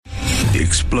The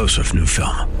explosive new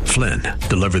film, Flynn,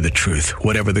 deliver the truth,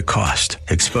 whatever the cost,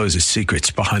 exposes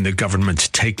secrets behind the government's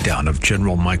takedown of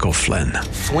General Michael Flynn.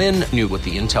 Flynn knew what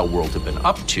the intel world had been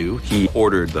up to. He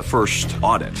ordered the first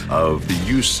audit of the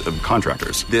use of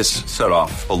contractors. This set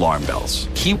off alarm bells.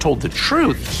 He told the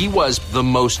truth. He was the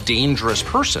most dangerous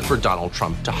person for Donald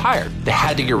Trump to hire. They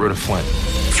had to get rid of Flynn.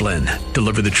 Flynn,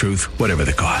 deliver the truth, whatever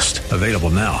the cost. Available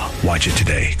now. Watch it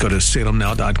today. Go to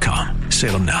salemnow.com.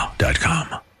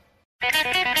 salemnow.com.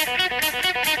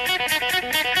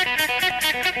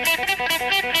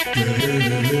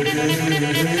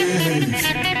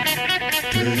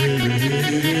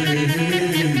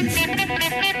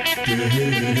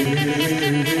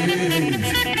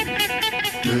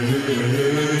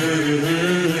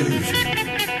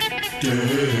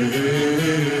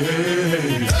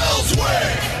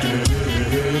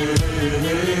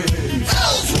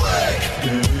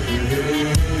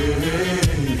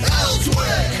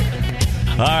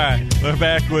 All right, we're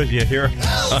back with you here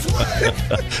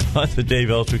on the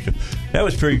Dave Elswick Show. That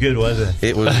was pretty good, wasn't it?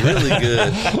 It was really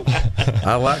good.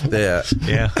 I like that.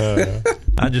 Yeah.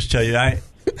 I'll just tell you, I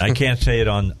can't say it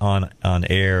on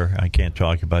air. I can't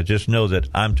talk about it. Just know that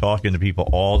I'm talking to people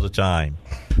all the time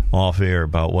off air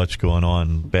about what's going on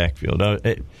in the backfield.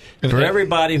 For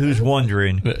everybody who's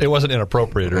wondering, it wasn't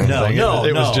inappropriate or anything.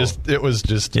 It was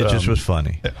just was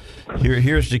funny. Yeah.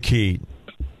 Here's the key.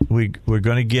 We're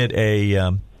going to get a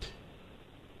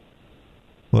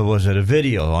a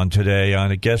video on today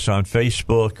on, I guess, on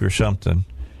Facebook or something,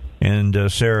 and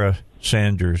Sarah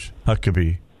Sanders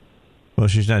Huckabee. Well,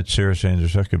 she's not Sarah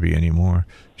Sanders Huckabee anymore.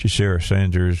 She's Sarah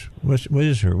Sanders. What's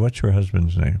her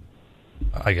husband's name?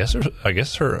 I guess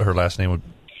her last name would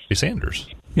be Sanders.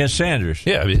 Yeah, Sanders.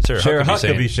 Yeah, I mean, Sarah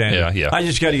Huckabee Sanders. Yeah. I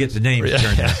just got to get the names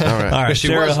turned out. All right.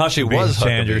 Sarah Huckabee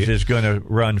Sanders is going to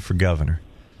run for governor.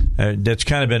 That's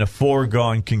kind of been a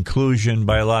foregone conclusion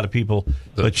by a lot of people,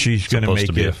 but she's going to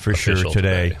make it for sure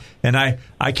today. And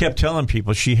I kept telling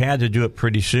people she had to do it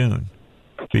pretty soon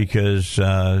because,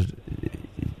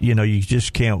 you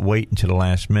just can't wait until the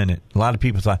last minute. A lot of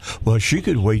people thought, well, she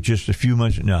could wait just a few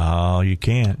months. No, you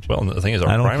can't. Well, the thing is,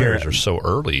 our primaries are so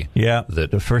early. Yeah,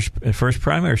 that the first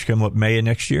primaries come up May of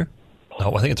next year.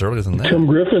 Oh, I think it's earlier than that. Tim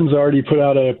Griffin's already put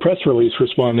out a press release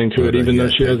responding to it, even though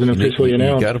she hasn't officially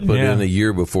announced. You got to put in a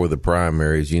year before the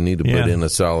primaries. You need to put in a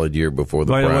solid year before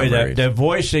the primaries. By the way, that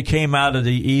voice that came out of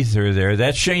the ether there,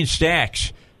 that's Shane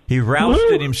Stacks. He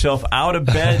rousted himself out of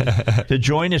bed to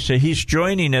join us. He's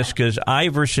joining us because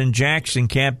Iverson Jackson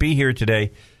can't be here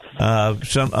today.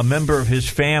 A member of his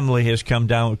family has come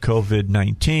down with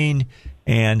COVID-19,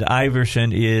 and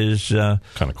Iverson is kind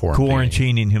of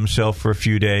quarantining himself for a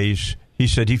few days. He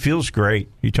said he feels great.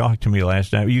 He talked to me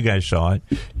last night. You guys saw it.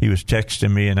 He was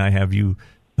texting me, and I have you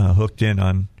hooked in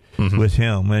on with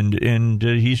him, and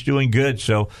he's doing good.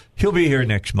 So he'll be here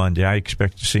next Monday. I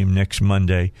expect to see him next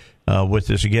Monday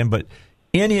with us again. But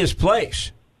in his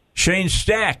place, Shane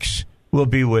Stacks will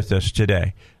be with us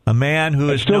today. A man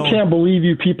who is still can't believe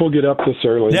you people get up this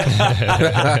early.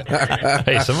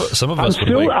 Hey, some of us.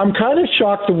 I'm kind of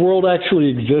shocked the world actually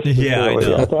exists. Yeah,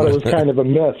 I thought it was kind of a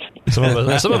myth. Some of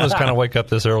us kind of wake up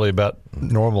this early about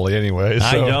normally anyway. So.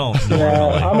 I don't.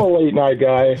 Yeah, I'm a late night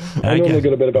guy. I normally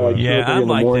go to bed about 2 or 3 I'm in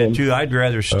the like morning. that too. I'd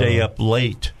rather stay up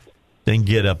late than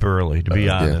get up early. To be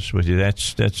honest with you,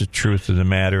 that's the truth of the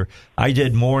matter. I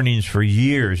did mornings for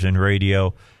years in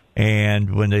radio.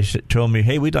 And when they told me,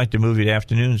 hey, we'd like to move you to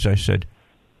afternoons, I said,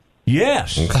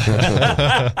 yes. And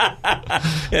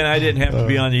I didn't have to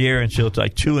be on the air until it's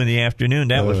like 2 in the afternoon.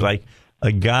 That was like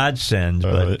a godsend.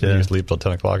 But you sleep till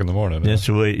 10 o'clock in the morning. That's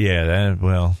the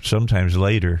way, sometimes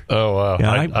later. Oh, wow.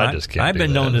 Yeah, I just can't I've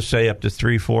been known to stay up to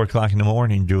 3, 4 o'clock in the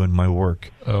morning doing my work,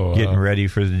 getting ready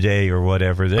for the day or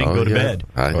whatever. Then go to bed.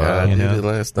 I did it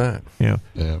last night.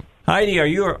 Yeah. Heidi, are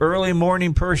you an early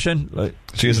morning person?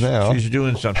 She is now. She's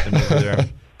doing something over there.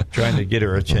 I'm trying to get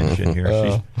her attention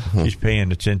here. She's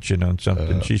paying attention on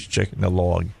something. She's checking the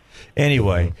log.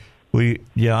 Anyway, I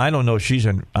don't know.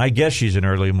 I guess she's an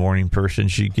early morning person.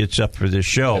 She gets up for this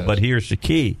show. But here's the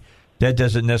key. That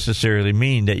doesn't necessarily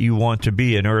mean that you want to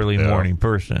be an early morning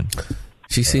person.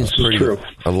 She seems pretty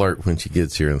alert when she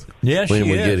gets here. Yeah, when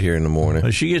we get here in the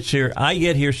morning. She gets here. I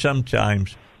get here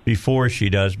sometimes before she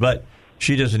does, but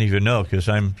she doesn't even know because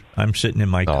I'm sitting in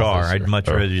my car. I'd much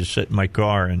rather just sit in my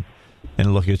car and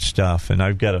look at stuff. And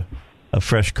I've got a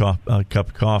fresh cup of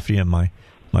coffee in my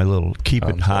little Keep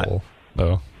It Hot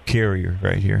carrier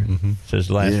right here. It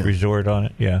says Last Resort on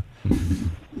it. Yeah.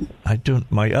 I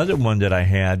don't. My other one that I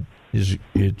had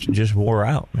it just wore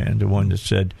out, man. The one that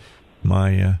said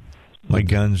my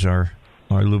guns are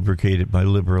are lubricated by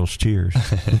liberals' tears.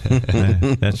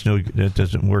 That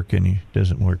doesn't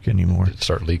work anymore.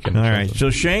 Start leaking. All right. So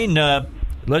Shane,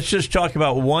 let's just talk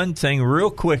about one thing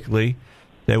real quickly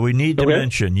that we need to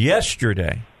mention.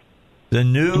 Yesterday, the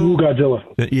new Godzilla,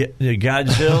 the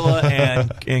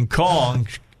Godzilla and Kong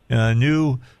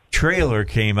new trailer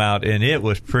came out, and it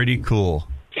was pretty cool.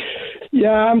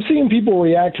 Yeah, I'm seeing people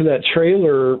react to that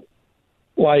trailer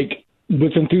like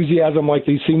with enthusiasm, like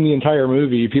they've seen the entire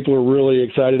movie. People are really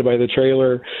excited by the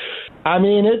trailer. I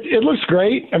mean, it looks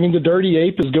great. I mean, the dirty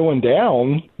ape is going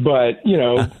down, but,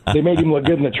 they made him look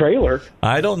good in the trailer.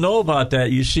 I don't know about that.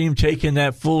 You see him taking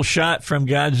that full shot from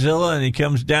Godzilla, and he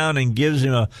comes down and gives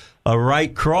him a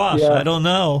right cross. Yeah. I don't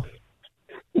know.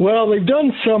 Well, they've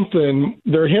done something.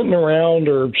 They're hinting around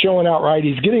or showing outright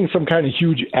he's getting some kind of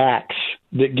huge axe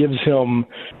that gives him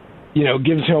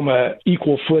a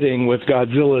equal footing with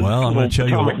Godzilla's I'm going to tell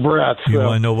you breath. You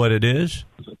want to know what it is?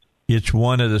 It's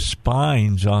one of the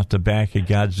spines off the back of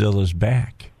Godzilla's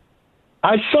back.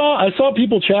 I saw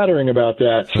people chattering about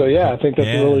that. So yeah, I think that's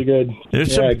a really good.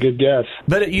 Good guess.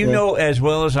 But know as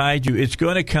well as I do, it's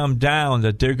going to come down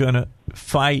that they're going to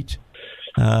fight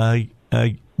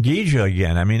Ghidorah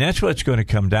again. I mean, that's what it's going to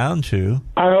come down to.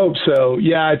 I hope so.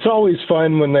 Yeah, it's always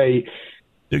fun when they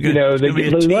let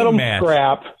them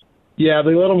scrap. Yeah,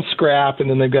 they let them scrap, and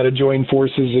then they've got to join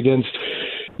forces against.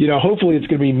 Hopefully it's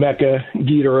going to be Mecha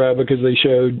Ghidorah because they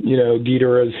showed,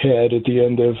 Ghidorah's head at the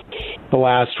end of the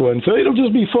last one. So it'll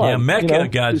just be fun. Yeah, Mecha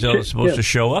Godzilla is supposed to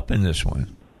show up in this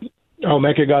one. Oh,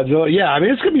 Mecha Godzilla. Yeah, I mean,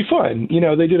 it's going to be fun.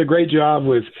 They did a great job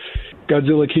with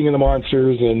Godzilla King of the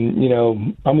Monsters,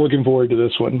 and, I'm looking forward to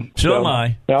this one. So am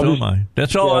I.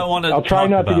 That's all I want to talk about. I'll try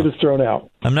not to get us thrown out.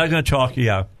 I'm not going to talk.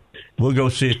 Yeah, we'll go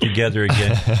see it together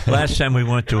again. Last time we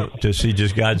went to see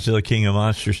just Godzilla King of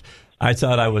Monsters, I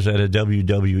thought I was at a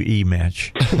WWE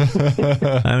match. I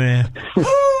mean,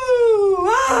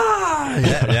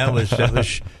 that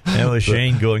was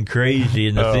Shane going crazy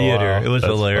in the theater. Wow. It was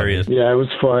hilarious. Funny. Yeah, it was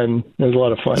fun. It was a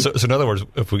lot of fun. So in other words,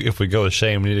 if we go with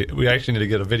Shane, we actually need to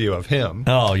get a video of him.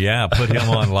 Oh yeah, put him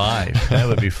on live. That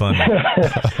would be funny.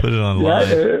 Put it on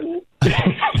live.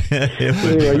 It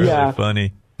would be really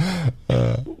funny.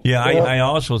 I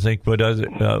also think what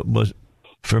was.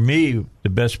 For me, the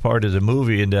best part of the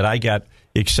movie and that I got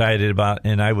excited about,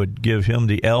 and I would give him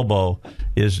the elbow,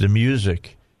 is the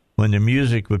music. When the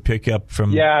music would pick up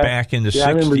from back in the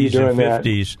 60s and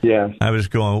 50s, I was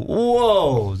going,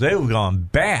 whoa, they were going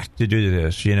back to do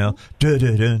this, I'm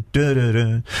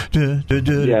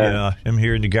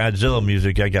hearing the Godzilla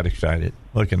music. I got excited.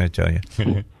 What can I tell you?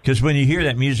 Because when you hear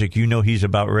that music, he's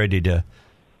about ready to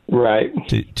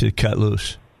cut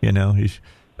loose.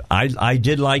 I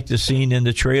did like the scene in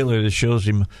the trailer that shows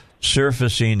him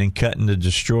surfacing and cutting the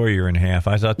destroyer in half.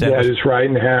 I thought that was just right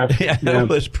in half. That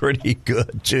was pretty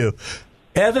good too.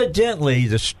 Evidently,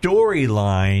 the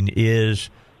storyline is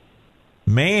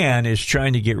man is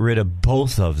trying to get rid of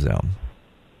both of them.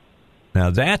 Now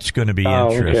that's going to be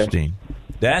interesting. Okay.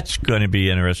 That's going to be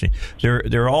interesting.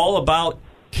 They're all about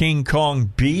King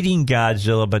Kong beating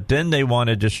Godzilla, but then they want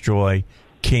to destroy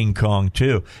King Kong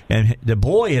too. And the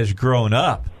boy has grown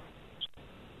up.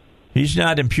 He's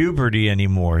not in puberty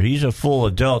anymore. He's a full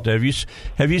adult. Have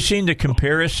you seen the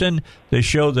comparison? They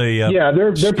show the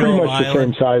they're pretty much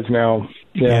Island. The same size now.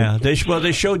 Yeah. They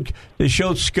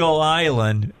showed Skull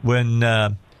Island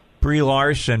when Brie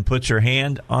Larson puts her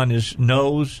hand on his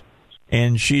nose,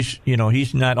 and she's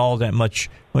he's not all that much.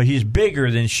 Well, he's bigger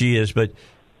than she is, but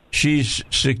she's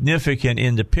significant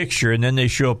in the picture. And then they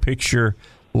show a picture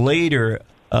later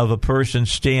of a person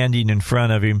standing in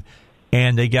front of him.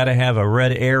 And they got to have a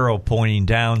red arrow pointing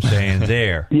down saying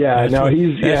there. He's where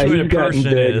the person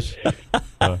is.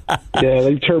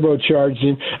 They turbocharged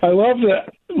him. I love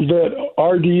that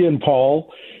RD and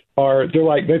Paul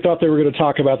they thought they were going to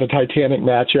talk about the Titanic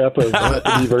matchup of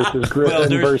Anthony versus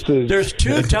Griffin versus. There's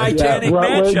two Titanic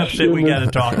matchups that we got to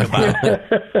talk about.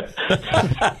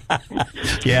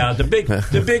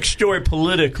 The big story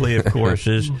politically, of course,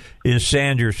 is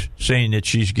Sanders saying that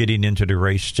she's getting into the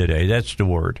race today. That's the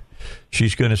word.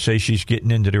 She's going to say she's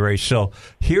getting into the race. So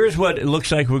here's what it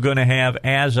looks like we're going to have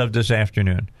as of this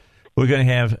afternoon. We're going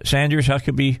to have Sanders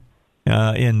Huckabee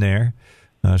in there,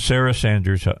 Sarah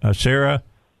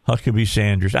Huckabee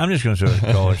Sanders. I'm just going to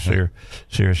call her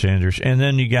Sarah Sanders. And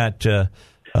then you got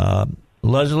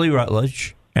Leslie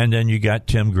Rutledge, and then you got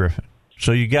Tim Griffin.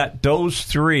 So you got those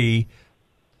three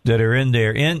that are in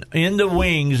there. In the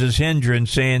wings is Hendren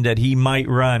saying that he might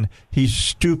run. He's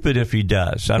stupid if he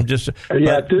does.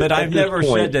 But I've never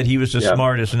said that he was the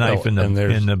smartest knife in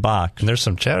the box. And there's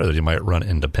some chatter that he might run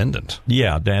independent.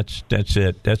 Yeah, that's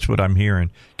it. That's what I'm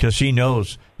hearing because he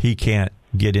knows he can't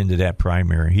get into that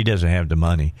primary. He doesn't have the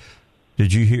money.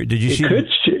 Did you hear? Did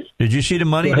you see the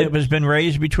money that has been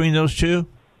raised between those two?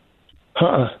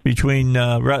 Between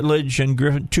Rutledge and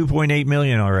Griffin, $2.8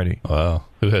 million already. Wow.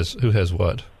 Who has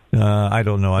what? I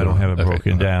don't know. I don't have it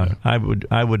broken down.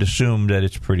 I would assume that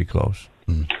it's pretty close.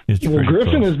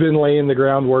 Griffin has been laying the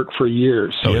groundwork for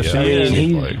years. Yes, he is.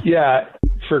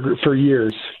 For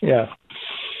years. Yeah.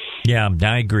 Yeah,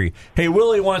 I agree. Hey,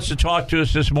 Willie wants to talk to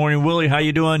us this morning. Willie, how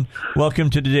you doing? Welcome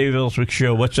to the Dave Elswick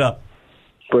Show. What's up?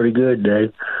 Pretty good,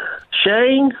 Dave.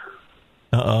 Shane?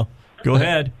 Uh-oh. Go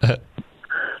ahead.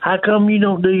 How come you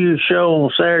don't do your show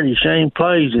on Saturday, Shane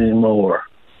Plays, anymore?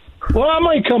 Well, I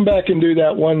might come back and do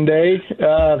that one day.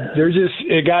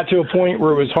 It got to a point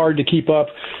where it was hard to keep up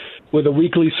with a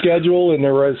weekly schedule, and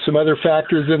there was some other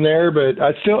factors in there. But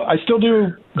I still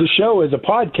do the show as a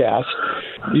podcast.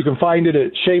 You can find it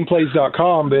at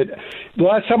shaneplays.com. But the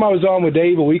last time I was on with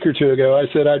Dave a week or two ago,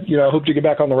 I said I hope to get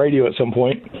back on the radio at some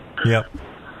point. Yep.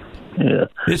 Yeah.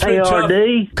 It's hey, been tough.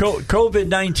 RD?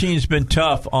 COVID-19 has been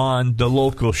tough on the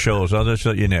local shows. I'll just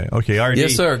let you know. Okay, RD.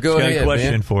 Yes, sir. Go ahead, got a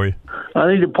question man. for you.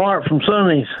 I need a part from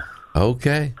Sonny's.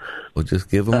 Okay. We'll just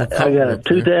give them a call. I got a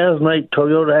 2008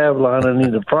 Toyota Avalon. I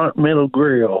need a front middle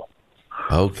grill.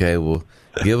 Okay, well,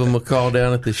 give them a call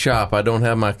down at the shop. I don't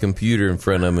have my computer in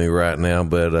front of me right now,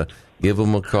 but give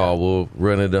them a call. We'll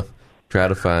run it up, try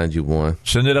to find you one.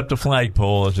 Send it up the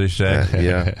flagpole, as they say.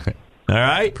 Yeah. All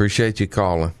right. Appreciate you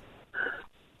calling.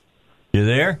 You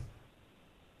there?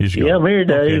 Yeah, I'm here,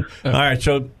 Dave. Okay. All right,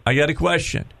 so I got a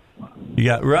question. You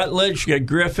got Rutledge, you got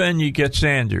Griffin, you got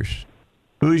Sanders.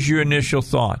 Who's your initial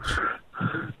thoughts?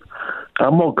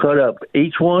 I'm going to cut up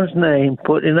each one's name,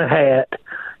 put in a hat,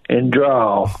 and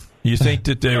draw. You think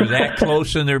that they're that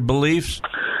close in their beliefs?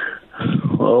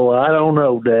 Oh, I don't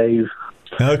know, Dave.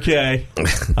 Okay.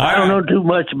 I don't know too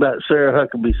much about Sarah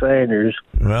Huckabee Sanders.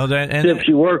 Well, except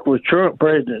she worked with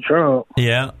President Trump.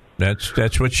 Yeah,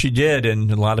 that's what she did,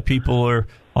 and a lot of people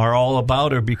are all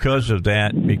about her because of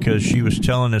that, because she was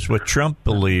telling us what Trump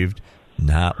believed,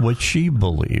 not what she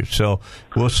believed. So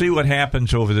we'll see what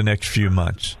happens over the next few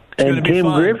months. It's and Kim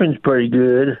Griffin's pretty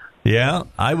good. Yeah,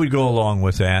 I would go along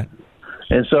with that.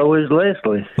 And so is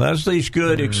Leslie. Leslie's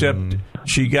good, except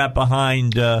she got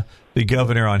behind the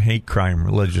governor on hate crime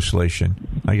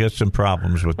legislation. I got some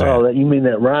problems with that. Oh, you mean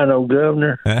that rhino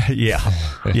governor?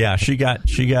 Yeah. She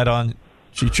got on.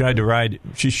 She's trying to ride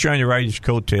his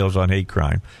coattails on hate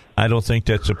crime. I don't think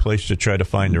that's a place to try to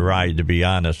find a ride, to be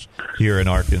honest, here in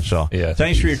Arkansas. Yeah,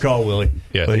 thanks for your call, Willie.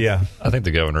 Yeah, I think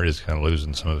the governor is kind of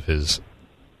losing some of his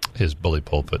bully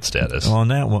pulpit status on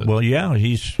that one. Well, yeah,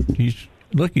 he's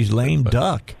lame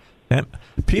duck.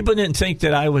 People didn't think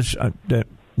that I was that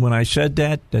when I said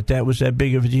that was that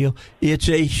big of a deal. It's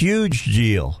a huge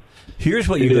deal. Here's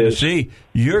what you're going to see.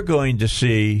 You're going to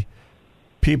see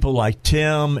people like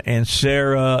Tim and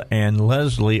Sarah and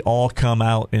Leslie all come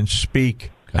out and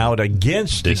speak out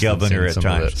against the governor at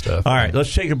times. All right,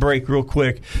 let's take a break real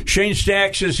quick. Shane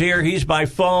Stacks is here. He's by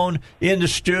phone in the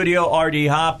studio. R.D.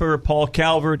 Hopper, Paul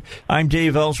Calvert. I'm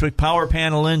Dave Elswick. Power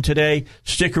panel in today.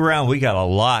 Stick around. We got a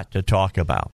lot to talk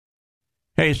about.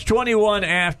 Hey, it's 21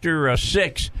 after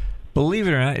 6. Believe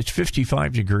it or not, it's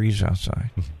 55 degrees outside.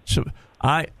 So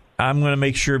I'm going to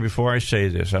make sure before I say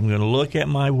this, I'm going to look at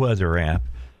my weather app,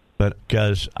 but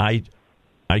because I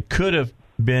could have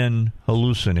been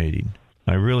hallucinating.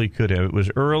 I really could have. It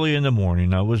was early in the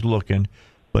morning. I was looking,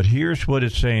 but here's what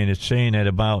it's saying. It's saying at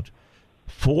about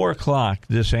 4 o'clock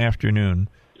this afternoon,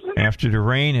 after the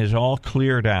rain has all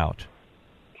cleared out.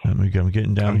 I'm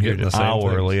getting down here to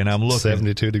hourly, and I'm looking.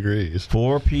 72 degrees.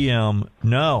 4 p.m.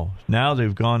 No, now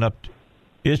they've gone up.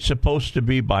 It's supposed to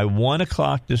be by 1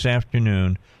 o'clock this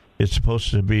afternoon. It's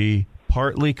supposed to be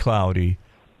partly cloudy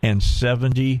and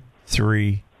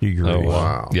 73 degrees. Oh,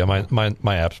 wow. Yeah,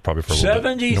 my app's probably for a little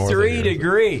 73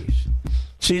 degrees.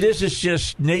 See, this is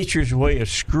just nature's way of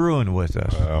screwing with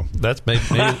us. That's maybe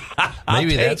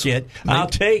I'll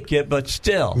take it, but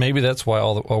still. Maybe that's why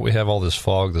we have all this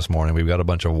fog this morning. We've got a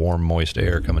bunch of warm, moist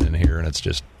air coming in here, and it's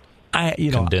just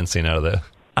condensing out of the...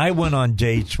 I went on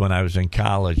dates when I was in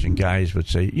college, and guys would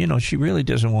say, she really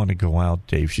doesn't want to go out,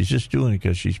 Dave. She's just doing it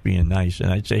because she's being nice.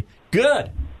 And I'd say,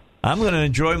 good. I'm going to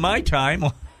enjoy my time.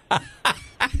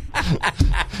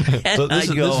 So this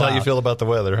is how you feel about the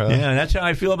weather, huh? Yeah, that's how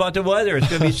I feel about the weather. It's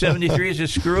going to be 73. It's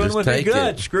just screwing with me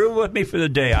good. Screwing with me for the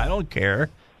day. I don't care.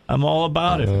 I'm all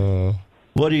about it.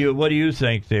 What do you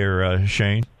think there,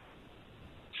 Shane?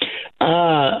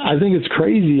 I think it's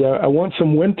crazy. I want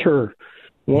some winter.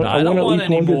 I don't want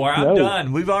any more. I'm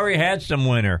done. We've already had some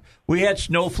winter. We had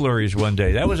snow flurries one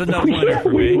day. That was enough winter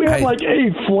for me. We had like a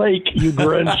flake, you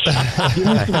Grinch. Give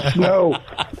me some snow.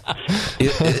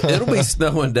 It'll be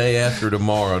snowing day after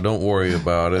tomorrow. Don't worry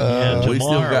about it. We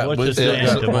still got plenty of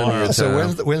time.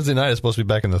 So Wednesday night is supposed to be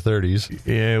back in the 30s.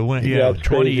 Yeah,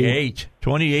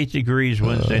 28 degrees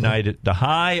Wednesday night. The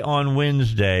high on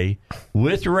Wednesday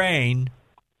with rain,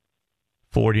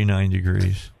 49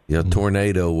 degrees. Yeah,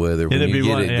 tornado weather. When you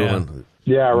get it going.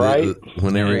 Yeah, right.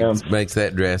 Whenever it makes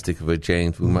that drastic of a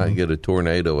change, we might get a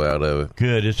tornado out of it.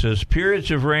 Good. It says periods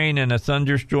of rain and a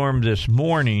thunderstorm this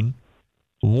morning.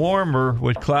 Warmer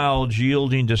with clouds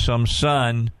yielding to some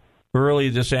sun early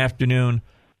this afternoon.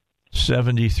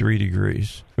 73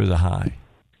 degrees for the high.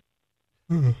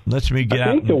 Lets me get out.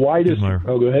 I think the widest.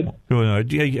 Go ahead.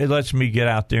 It lets me get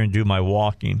out there and do my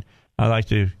walking. I like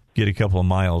to get a couple of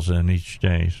miles in each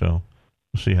day, so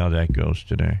we'll see how that goes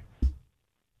today.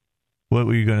 What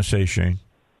were you going to say, Shane?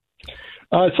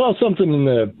 I saw something in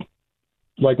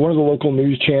one of the local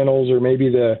news channels, or maybe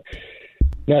the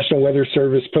National Weather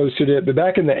Service posted it. But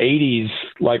back in the 80s,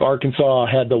 Arkansas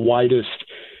had the widest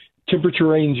temperature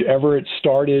range ever. It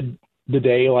started the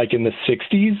day in the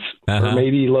 60s or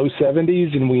maybe low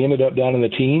 70s, and we ended up down in the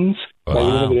teens. Wow. By the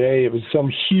end of the day, it was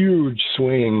some huge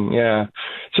swing. Yeah.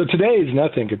 So today is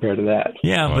nothing compared to that.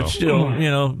 Yeah, wow. But still,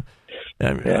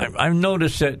 I've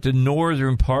noticed that the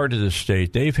northern part of the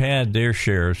state, they've had their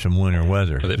share of some winter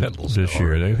weather. They've had this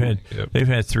year. They've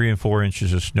had 3 and 4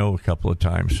 inches of snow a couple of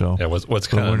times. So what's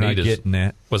kind of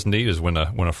neat what's neat is when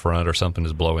a front or something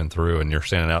is blowing through and you're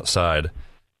standing outside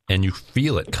and you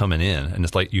feel it coming in, and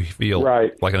it's like you feel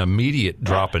like an immediate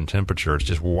drop in temperature. It's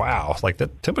just wow, like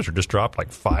that temperature just dropped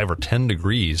 5 or 10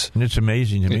 degrees. And it's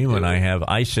amazing to me when I have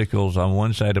icicles on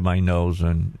one side of my nose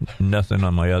and nothing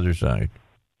on my other side.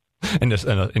 And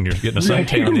you're getting a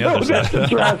suntan on the other side. That's a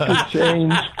drastic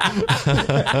change.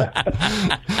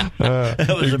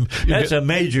 That's a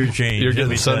major change. You're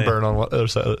getting sunburn on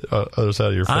the other side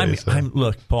of your face.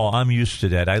 Look, Paul, I'm used to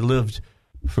that. I lived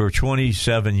for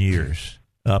 27 years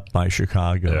up by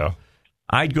Chicago. Yeah.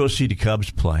 I'd go see the Cubs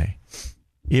play.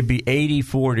 It'd be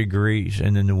 84 degrees,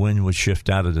 and then the wind would shift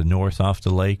out of the north off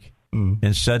the lake,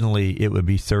 and suddenly it would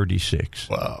be 36.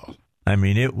 Wow. I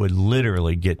mean, it would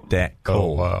literally get that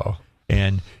cold. Oh, wow.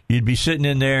 And you'd be sitting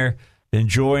in there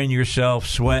enjoying yourself,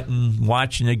 sweating,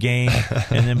 watching the game,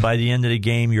 and then by the end of the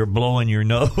game, you're blowing your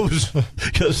nose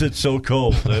because it's so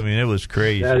cold. I mean, it was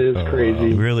crazy. That is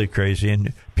crazy. Wow. Really crazy.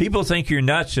 And people think you're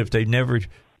nuts if they've never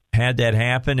had that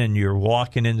happen and you're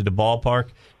walking into the ballpark.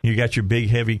 You got your big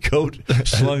heavy coat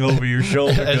slung over your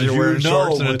shoulder as you're wearing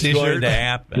shorts and a what's t-shirt. going to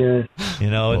happen. Yeah.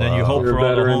 And then you hope for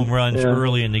all the home runs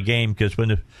early in the game, because when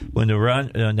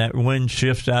that wind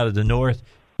shifts out of the north,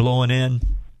 blowing in,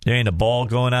 there ain't a ball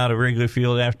going out of Wrigley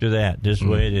Field after that. This is the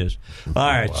way it is. All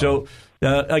right, so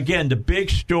again, the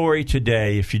big story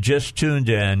today, if you just tuned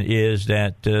in, is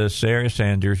that Sarah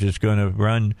Sanders is going to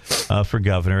run for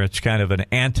governor. It's kind of an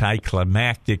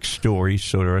anticlimactic story,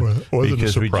 sort of,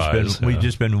 because we've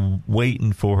just been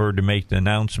waiting for her to make the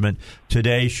announcement.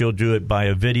 Today, she'll do it by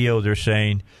a video, they're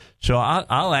saying. So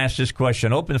I'll ask this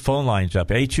question. Open the phone lines up,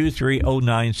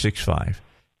 823-0965.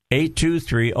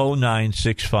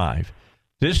 823-0965.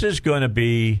 This is going to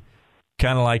be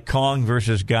kind of like Kong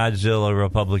versus Godzilla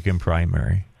Republican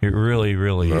primary. It really,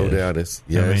 really is. No doubt. It's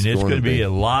going to be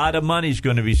a lot of money's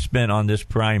going to be spent on this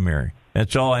primary.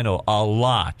 That's all I know. A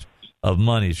lot of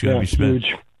money's going to be spent.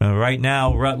 Right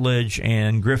now, Rutledge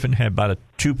and Griffin have about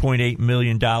 $2.8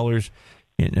 million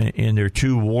in their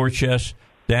 2 war chests.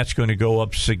 That's going to go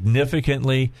up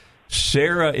significantly.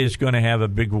 Sarah is going to have a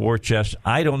big war chest.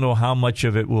 I don't know how much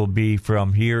of it will be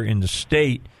from here in the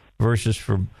state versus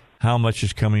from how much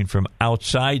is coming from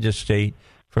outside the state,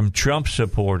 from Trump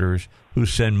supporters who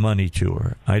send money to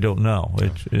her. I don't know.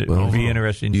 It will be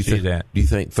interesting to see that. Do you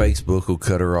think Facebook will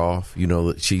cut her off?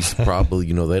 That she's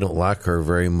probably, they don't like her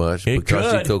very much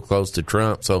because she's so close to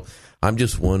Trump. So I'm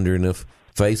just wondering if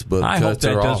Facebook cuts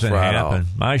her off right off.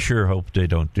 I sure hope they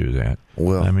don't do that.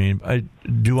 Well, I mean,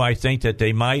 do I think that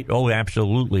they might? Oh,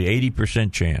 absolutely.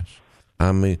 80% chance.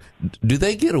 I mean, do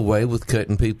they get away with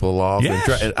cutting people off? Yes.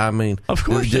 Of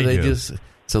course do they do.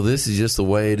 So this is just the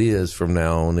way it is from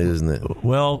now on, isn't it?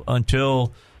 Well,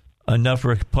 until enough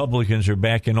Republicans are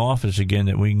back in office again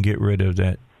that we can get rid of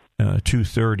that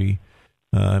 230,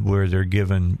 where they're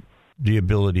given the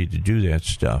ability to do that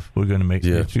stuff. We're going to make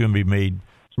it's going to be made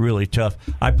really tough.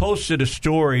 I posted a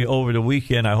story over the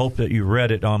weekend. I hope that you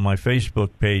read it on my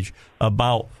Facebook page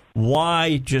about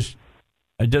why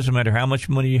it doesn't matter how much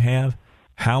money you have,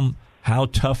 how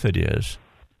tough it is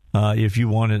if you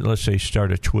want to, let's say,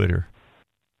 start a Twitter.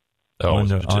 On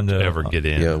the ever get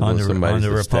in on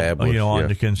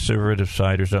the conservative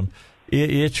side or something.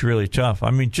 It's really tough.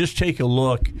 I mean, just take a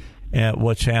look at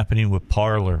what's happening with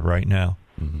Parler right now.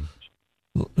 Mm-hmm.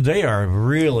 they are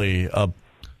really a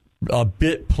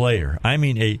bit player. I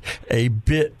mean, a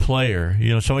bit player.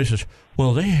 You know, somebody says,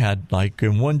 well, they had, like,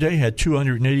 in one day had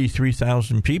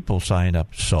 283,000 people sign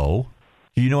up. So,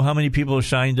 do you know how many people are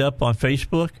signed up on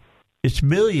Facebook? It's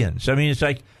millions. I mean, it's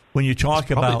like when you talk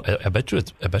about... I bet you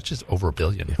it's over a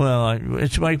billion. Well,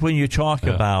 it's like when you talk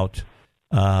about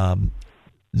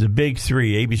the big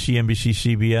three, ABC,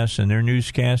 NBC, CBS, and their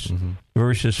newscasts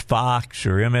versus Fox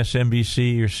or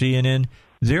MSNBC or CNN,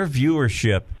 their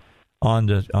viewership on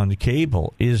the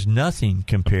cable is nothing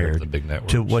compared to, the big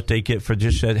networks, to what they get for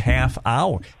just that half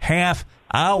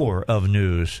hour of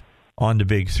news on the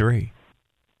big three.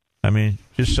 I mean,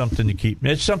 just something to keep.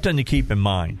 It's something to keep in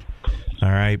mind. All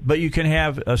right, but you can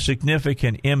have a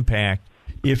significant impact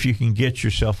if you can get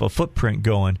yourself a footprint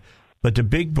going. But the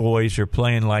big boys are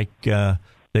playing like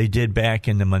they did back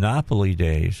in the Monopoly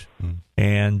days,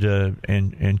 and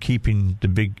keeping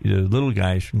the little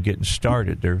guys from getting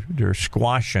started. They're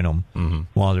squashing them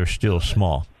while they're still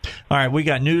small. All right, we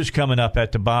got news coming up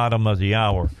at the bottom of the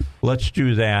hour. Let's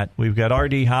do that. We've got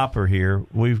R.D. Hopper here.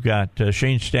 We've got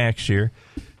Shane Stacks here.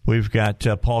 We've got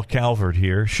Paul Calvert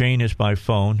here. Shane is by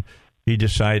phone. He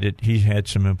decided he had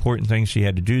some important things he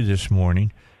had to do this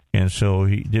morning, and so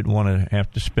he didn't want to have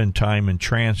to spend time in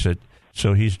transit.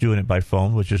 So he's doing it by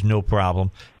phone, which is no problem.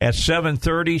 At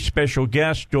 7:30, special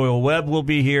guest Doyle Webb will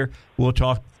be here. We'll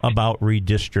talk about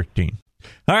redistricting.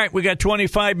 All right, we got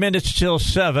 25 minutes till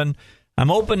 7.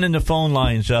 I'm opening the phone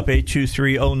lines up,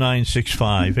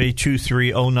 823-0965,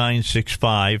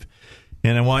 823-0965,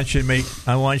 and I want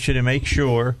you to make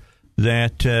sure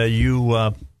that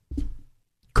you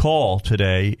call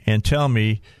today and tell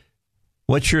me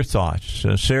what's your thoughts.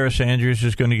 Sarah Sanders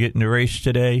is going to get in the race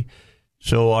today.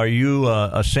 So are you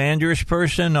a Sanders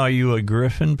person, are you a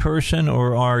Griffin person,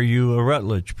 or are you a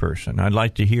Rutledge person? I'd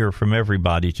like to hear from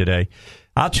everybody today.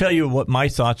 I'll tell you what my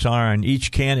thoughts are on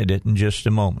each candidate in just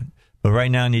a moment. But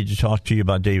right now I need to talk to you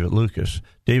about David Lucas.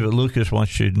 David Lucas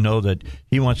wants you to know that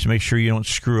he wants to make sure you don't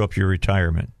screw up your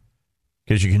retirement,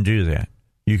 because you can do that.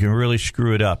 You can really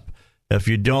screw it up. If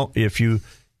you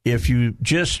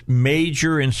just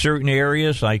major in certain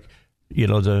areas, like, you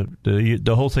know,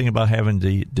 the whole thing about having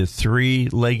the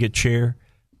three-legged chair,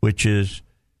 which is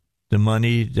the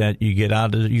money that you get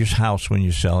out of your house when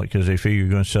you sell it, because they figure you're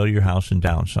going to sell your house and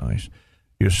downsize,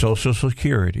 your Social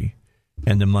Security,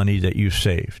 and the money that you've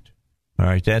saved. All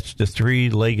right, that's the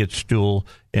three-legged stool,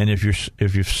 and if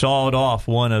you've sawed off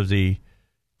one of the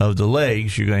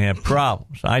legs, you're going to have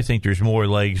problems. I think there's more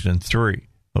legs than three.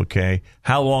 Okay,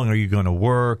 how long are you going to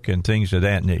work and things of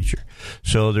that nature?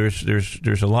 So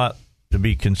there's a lot to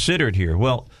be considered here.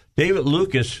 Well, David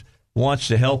Lucas wants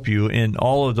to help you in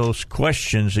all of those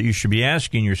questions that you should be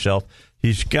asking yourself.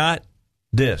 He's got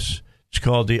this. It's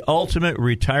called the Ultimate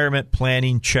Retirement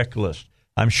Planning Checklist.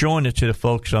 I'm showing it to the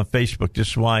folks on Facebook. This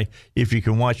is why, if you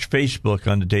can watch Facebook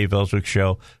on the Dave Elswick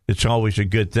Show, it's always a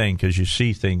good thing, because you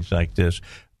see things like this.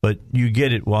 But you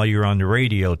get it while you're on the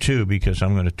radio, too, because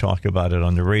I'm going to talk about it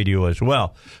on the radio as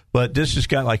well. But this has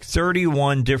got like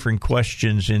 31 different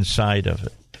questions inside of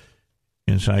it,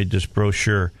 inside this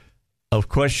brochure, of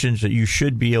questions that you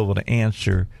should be able to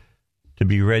answer to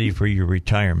be ready for your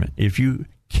retirement. If you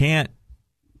can't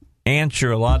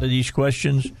answer a lot of these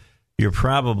questions, you're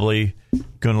probably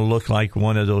going to look like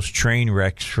one of those train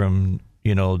wrecks from,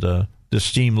 you know, the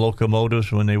steam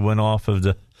locomotives when they went off of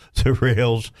the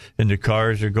rails and the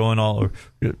cars are going all.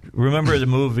 Remember the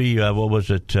movie? What was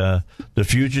it? The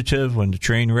Fugitive, when the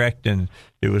train wrecked and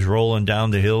it was rolling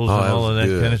down the hills and all of that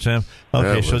kind of stuff.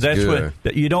 Okay, so that's good.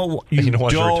 You don't want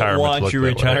your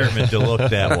retirement to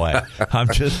look that way. I'm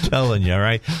just telling you. All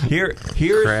right. Here's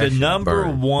the number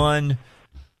one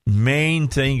main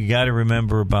thing you got to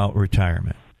remember about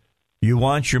retirement. You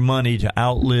want your money to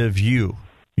outlive you.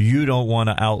 You don't want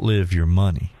to outlive your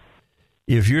money.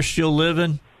 If you're still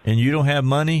living and you don't have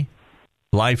money,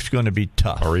 life's going to be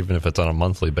tough. Or even if it's on a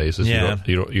monthly basis,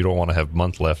 you don't want to have a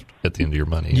month left at the end of your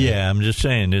money. Yeah, I'm just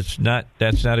saying that's not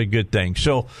a good thing.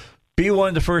 So be one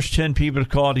of the first 10 people to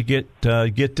call to get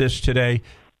this today.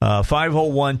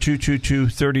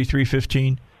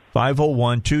 501-222-3315.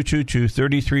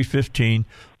 501-222-3315,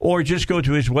 or just go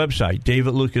to his website,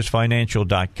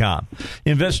 davidlucasfinancial.com.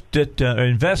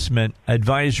 Investment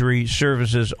advisory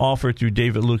services offered through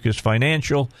David Lucas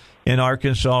Financial, an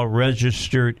Arkansas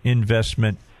registered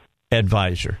investment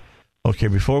advisor. Okay,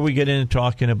 before we get into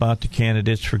talking about the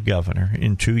candidates for governor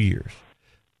in 2 years,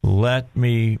 let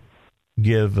me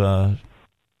give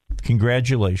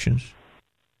congratulations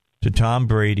to Tom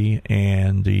Brady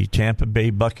and the Tampa Bay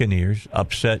Buccaneers.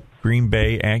 Upset Green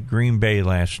Bay at Green Bay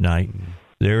last night.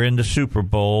 They're in the Super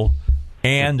Bowl.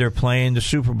 and they're playing the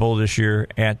Super Bowl this year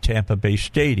at Tampa Bay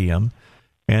Stadium.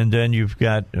 And then you've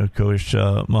got, of course,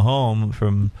 Mahomes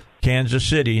from Kansas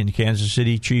City, and the Kansas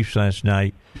City Chiefs last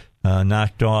night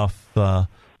knocked off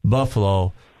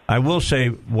Buffalo. I will say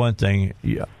one thing.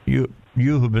 You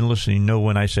who've been listening know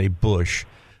when I say Bush,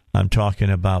 I'm talking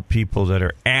about people that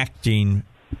are acting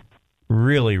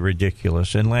really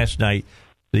ridiculous. And last night,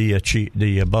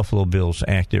 the Buffalo Bills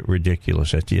acted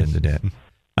ridiculous at the end of that.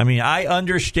 I mean, I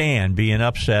understand being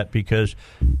upset because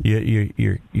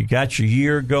you got your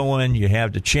year going, you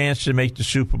have the chance to make the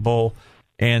Super Bowl,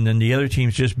 and then the other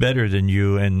team's just better than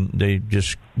you, and they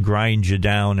just grind you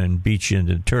down and beat you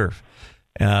into the turf.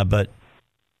 But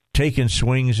taking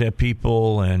swings at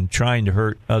people and trying to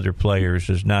hurt other players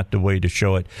is not the way to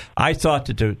show it. I thought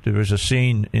that there was a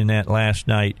scene in that last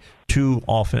night. Two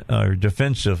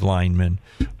defensive linemen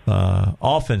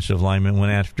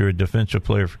went after a defensive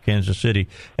player for Kansas City,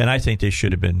 and I think they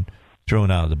should have been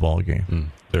thrown out of the ball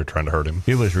game. They're trying to hurt him.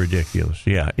 It was ridiculous.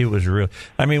 Yeah, it was real.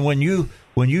 I mean, when you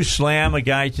slam a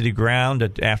guy to the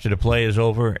ground after the play is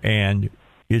over and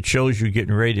it shows you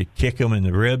getting ready to kick him in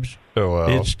the ribs,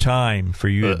 it's time for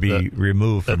you to be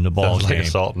removed from the ball game. Like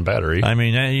assault and battery. I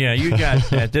mean, you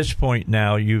got at this point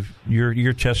now, your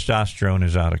testosterone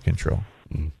is out of control.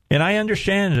 And I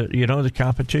understand that, the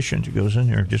competition that goes in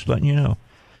there, just letting you know.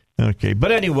 Okay, but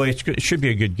anyway, it should be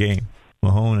a good game.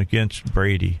 Mahomes against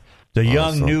Brady, the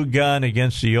young new gun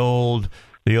against the old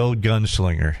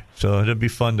gunslinger. So it'll be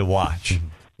fun to watch.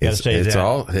 It's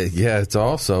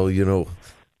also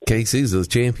KC's the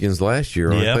champions last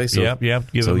year, aren't they? So, yep.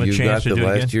 Give them a chance to do it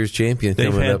again. Last year's champion coming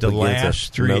up against They've had the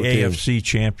last three AFC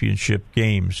championship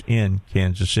games in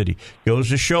Kansas City. Goes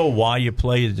to show why you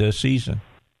play the season.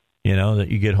 That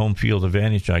you get home field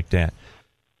advantage like that.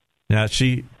 Now,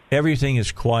 see, everything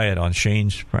is quiet on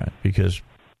Shane's front because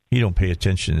he don't pay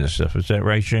attention to this stuff. Is that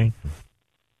right, Shane?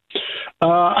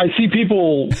 I see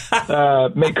people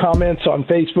make comments on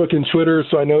Facebook and Twitter,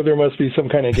 so I know there must be some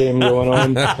kind of game going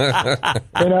on.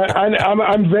 And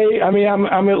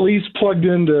I'm at least plugged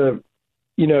into,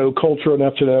 culture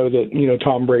enough to know that,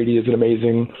 Tom Brady is an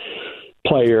amazing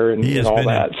player and all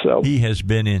that. So he has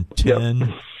been in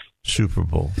 10 Super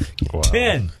Bowl. Wow.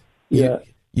 10. Yeah.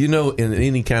 In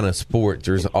any kind of sport,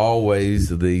 there's always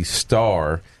the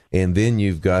star, and then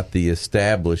you've got the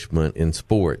establishment in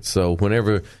sports. So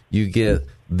whenever you get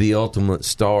the ultimate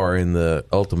star and the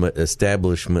ultimate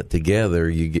establishment together,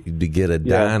 you get a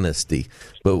dynasty.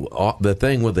 But the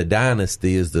thing with a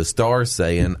dynasty is the star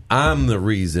saying, I'm the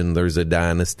reason there's a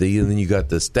dynasty, and then you got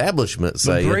the establishment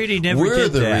saying, we're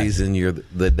the reason you're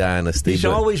the dynasty. He's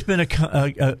always been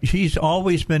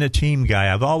a team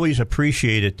guy. I've always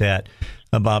appreciated that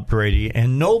about Brady,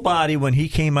 and nobody, when he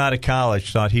came out of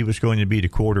college, thought he was going to be the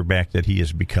quarterback that he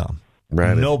has become.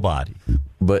 Right. Nobody.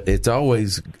 But it's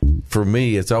always, for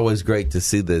me, it's always great to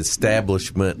see the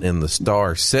establishment and the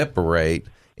star separate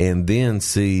and then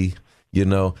see,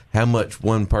 how much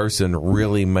one person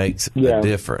really makes a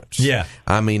difference. Yeah.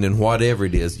 I mean, in whatever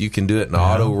it is. You can do it in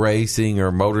auto racing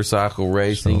or motorcycle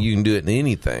racing. You can do it in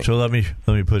anything. So let me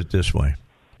put it this way.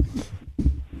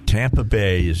 Tampa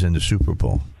Bay is in the Super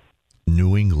Bowl.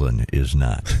 New England is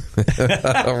not.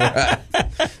 All right.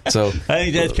 So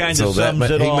I think that kind of sums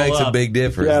it all up. He makes a big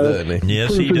difference, doesn't he?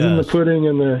 Yes, he does. In the pudding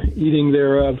and the eating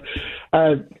thereof.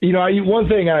 One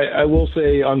thing I will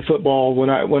say on football, when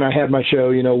I had my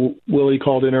show, Willie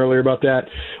called in earlier about that.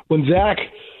 When Zach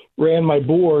ran my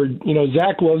board,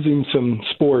 Zach loves him some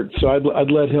sports, so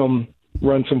I'd let him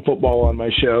run some football on my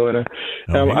show, and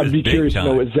I'd be curious to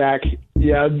know what Zach.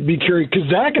 Yeah, I'd be curious because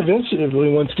Zach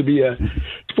eventually wants to be a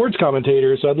sports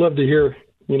commentator, so I'd love to hear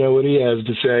what he has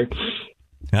to say.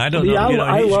 I don't know.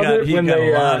 He's got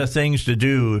a lot of things to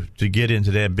do to get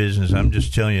into that business. I'm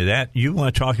just telling you that. You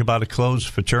want to talk about a closed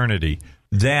fraternity.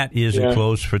 That is a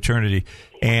closed fraternity.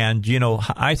 And,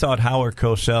 I thought Howard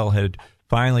Cosell had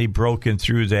finally broken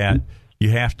through that. You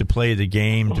have to play the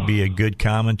game to be a good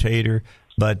commentator,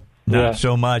 but not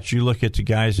so much. You look at the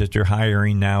guys that they're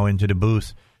hiring now into the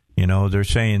booth. They're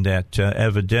saying that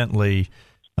evidently,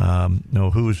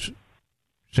 who's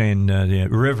saying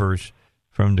Rivers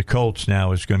from the Colts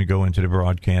now is going to go into the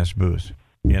broadcast booth.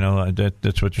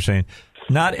 That's what they're saying.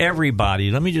 Not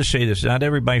everybody, let me just say this, not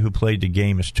everybody who played the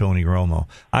game is Tony Romo.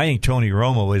 I think Tony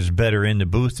Romo is better in the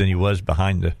booth than he was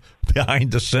behind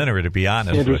the center, to be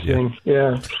honest with you.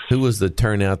 Yeah. Who was the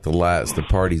turn out the lights, the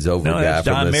party's over guy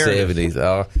from the 70s?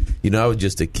 I was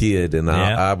just a kid, and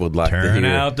I would like to hear. Turn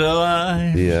out the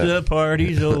lights, the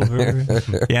party's over.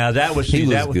 Yeah, that was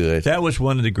good. That was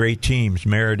one of the great teams,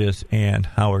 Meredith and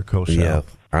Howard Cosell. Yeah.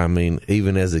 I mean,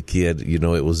 even as a kid, it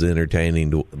was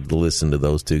entertaining to listen to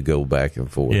those two go back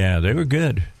and forth. Yeah, they were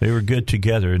good. They were good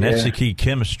together, and that's the key,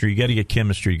 chemistry. You got to get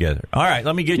chemistry together. All right,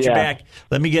 let me get you back.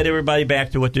 Let me get everybody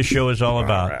back to what this show is all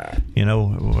about.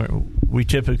 Right. We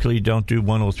typically don't do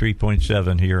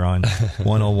 103.7 here on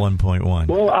 101.1.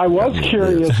 Well, I was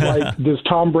curious, does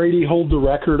Tom Brady hold the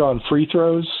record on free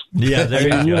throws? Yeah,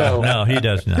 there you go. No, he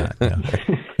does not. No.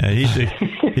 He's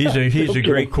a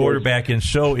great quarterback, and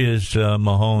so is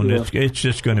Mahomes. Yeah. It's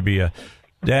just going to be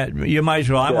that you might as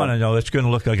well. I want to know. It's going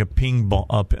to look like a ping ball.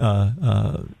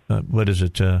 What is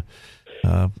it?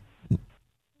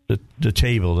 The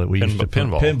table that we used to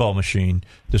pinball machine.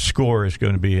 The score is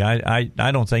going to be. I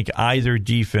don't think either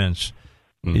defense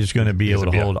is going to be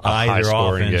able to hold either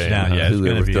offense down. Yeah,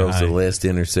 whoever throws the less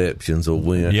interceptions will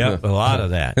win. Yep, a lot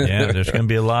of that. Yeah, there's going to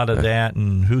be a lot of that,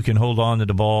 and who can hold on to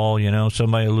the ball?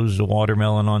 Somebody will lose the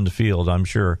watermelon on the field, I'm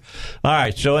sure. All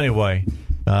right, so anyway,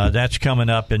 that's coming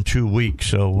up in 2 weeks.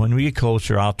 So when we get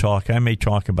closer, I may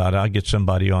talk about it. I'll get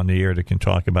somebody on the air that can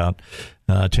talk about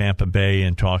Tampa Bay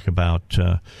and talk about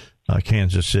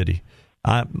Kansas City.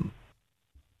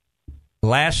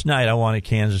 Last night, I wanted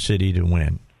Kansas City to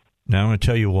win. Now, I'm going to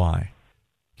tell you why.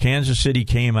 Kansas City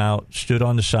came out, stood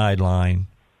on the sideline,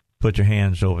 put their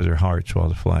hands over their hearts while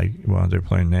they're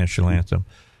playing the national anthem.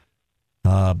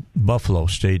 Buffalo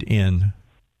stayed in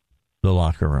the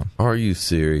locker room. Are you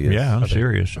serious? Yeah, I'm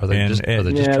serious. Are they just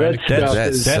trying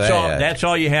to... That's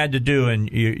all you had to do,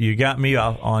 and you got me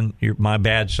on my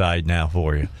bad side now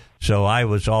for you. So I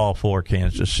was all for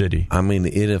Kansas City. I mean,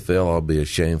 the NFL, I'll be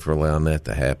ashamed for allowing that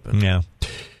to happen. Yeah.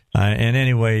 And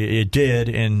anyway, it did,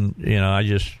 and I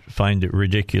just find it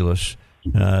ridiculous.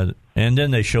 And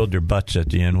then they showed their butts at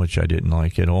the end, which I didn't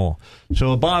like at all.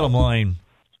 So, the bottom line,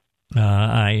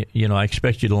 I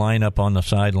expect you to line up on the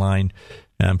sideline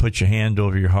and put your hand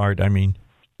over your heart. I mean,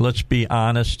 let's be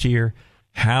honest here.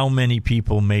 How many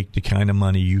people make the kind of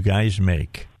money you guys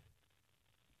make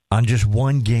on just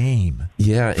one game?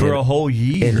 Yeah, for a whole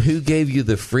year. And who gave you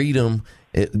the freedom?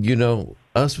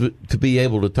 Us to be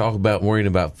able to talk about worrying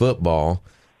about football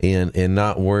and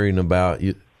not worrying about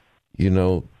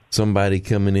somebody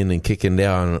coming in and kicking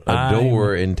down a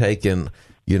door and taking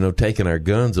our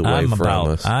guns away from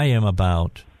us. I am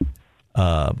about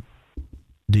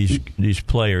these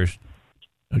players.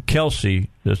 Kelsey,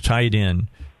 the tight end,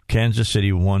 Kansas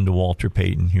City won the Walter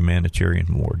Payton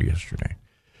Humanitarian Award yesterday.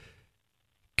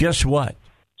 Guess what?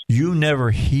 You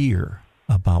never hear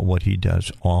about what he does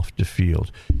off the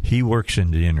field. He works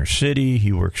in the inner city.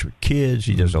 He works with kids.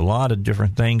 He does a lot of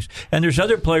different things. And there's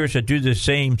other players that do the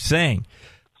same thing.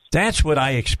 That's what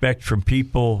I expect from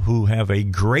people who have a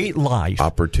great life.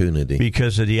 Opportunity.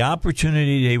 Because of the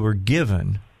opportunity they were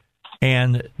given,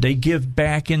 and they give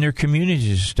back in their communities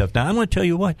and stuff. Now, I'm going to tell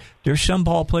you what. There's some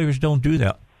ball players don't do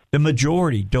that. The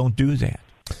majority don't do that.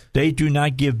 They do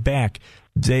not give back.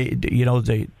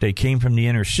 They came from the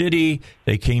inner city.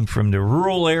 They came from the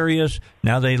rural areas.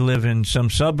 Now they live in some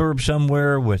suburb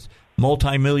somewhere with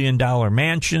multi-million-dollar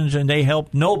mansions, and they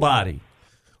help nobody.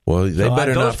 Well, they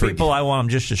better not. Those people, I want them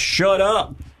just to shut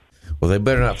up. Well, they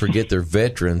better not forget their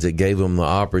veterans that gave them the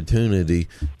opportunity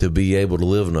to be able to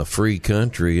live in a free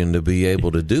country and to be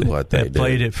able to do what they did.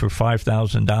 Played it for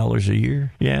 $5,000 a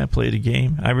year. Yeah, played a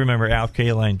game. I remember Al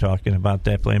Kaline talking about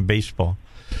that, playing baseball.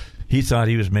 He thought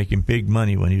he was making big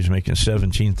money when he was making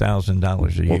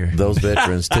 $17,000 a year. Well, those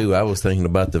veterans, too. I was thinking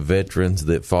about the veterans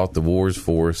that fought the wars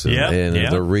for us and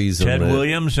the reason Ted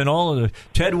Williams and all of the...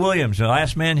 Ted Williams, the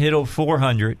last man, hit over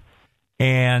 400,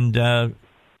 and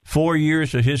 4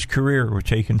 years of his career were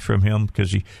taken from him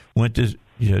because he went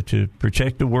to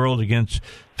protect the world against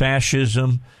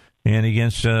fascism and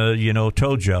against,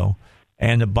 Tojo.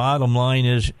 And the bottom line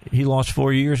is he lost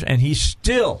 4 years, and he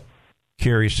still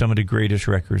carries some of the greatest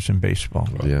records in baseball.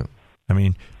 Yeah. I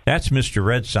mean, that's Mr.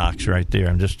 Red Sox right there.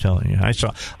 I'm just telling you.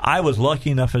 I was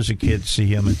lucky enough as a kid to see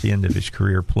him at the end of his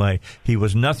career play. He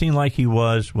was nothing like he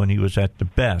was when he was at the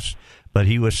best, but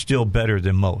he was still better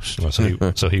than most.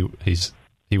 So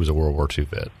he was a World War II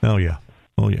vet. Oh yeah.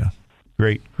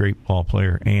 Great ball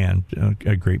player and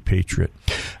a great patriot.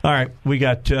 All right, we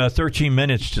got 13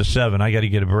 minutes to 7. I got to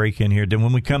get a break in here. Then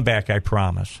when we come back, I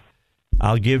promise,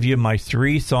 I'll give you my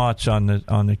 3 thoughts on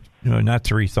the not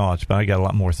 3 thoughts, but I got a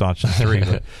lot more thoughts than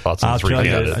 3. But I'll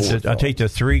take the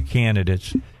 3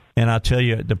 candidates, and I'll tell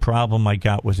you the problem I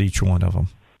got with each one of them.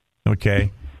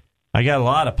 Okay? I got a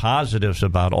lot of positives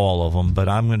about all of them, but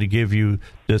I'm going to give you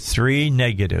the 3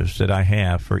 negatives that I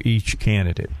have for each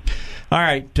candidate. All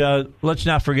right, let's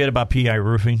not forget about PI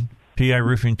Roofing. PI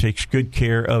Roofing takes good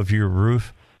care of your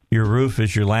roof. Your roof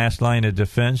is your last line of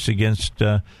defense against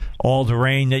all the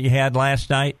rain that you had last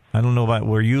night. I don't know about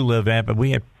where you live at, but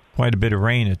we had quite a bit of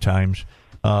rain at times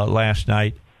last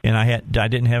night, and I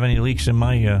didn't have any leaks in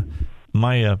my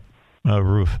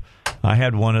roof. I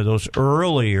had one of those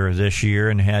earlier this year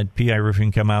and had PI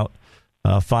Roofing come out,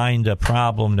 find a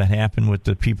problem that happened with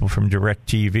the people from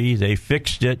DirecTV. They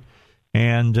fixed it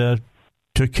and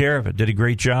took care of it, did a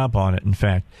great job on it. In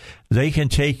fact, they can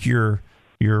take your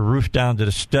roof down to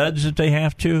the studs if they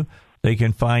have to. They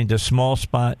can find a small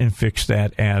spot and fix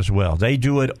that as well. They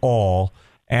do it all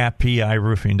at PI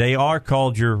Roofing. They are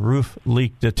called your roof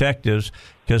leak detectives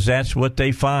because that's what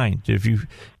they find.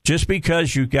 Just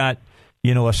because you got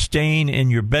a stain in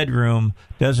your bedroom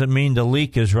doesn't mean the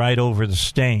leak is right over the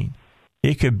stain.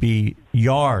 It could be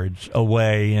yards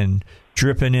away and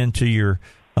dripping into your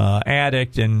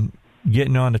attic and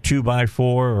getting on a 2x4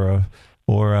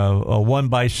 or a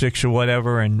 1x6 or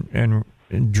whatever and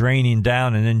draining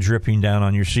down and then dripping down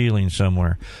on your ceiling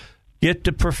somewhere. Get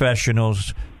the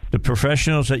professionals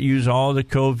that use all the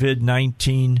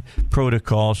COVID-19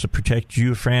 protocols to protect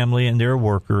your family and their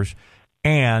workers,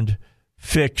 and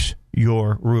fix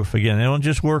your roof. Again, they don't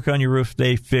just work on your roof,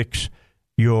 they fix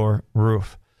your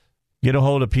roof. Get a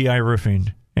hold of PI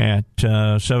Roofing at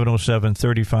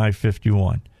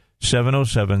 707-3551.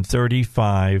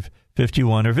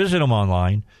 707-3551, or visit them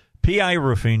online,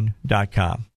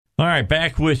 piroofing.com. All right,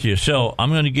 back with you. So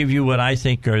I'm going to give you what I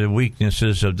think are the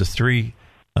weaknesses of the three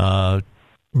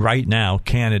right now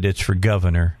candidates for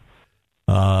governor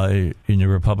in the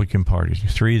Republican Party,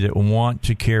 three that want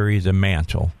to carry the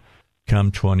mantle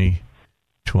come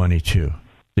 2022.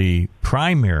 The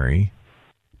primary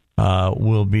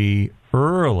will be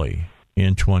early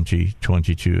in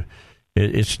 2022.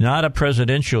 It's not a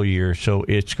presidential year, so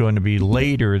it's going to be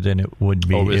later than it would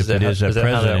be if it is a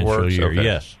presidential year. Okay.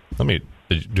 Yes.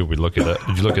 Did you look it up?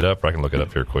 Did you look it up? Or I can look it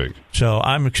up here quick. So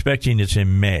I'm expecting it's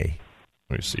in May.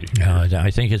 Let me see.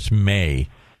 I think it's May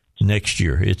next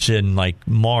year. It's in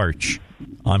March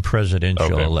on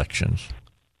presidential elections.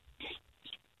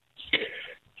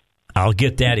 I'll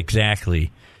get that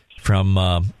exactly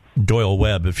from Doyle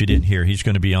Webb, if you didn't hear. He's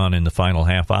going to be on in the final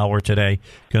half hour today.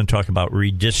 Going to talk about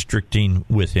redistricting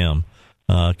with him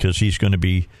because he's going to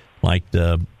be like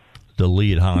the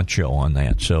lead honcho on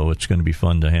that. So it's going to be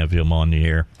fun to have him on the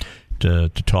air to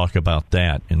talk about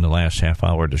that in the last half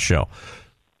hour of the show.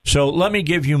 So let me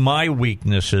give you my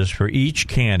weaknesses for each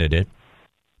candidate,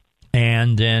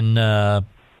 and then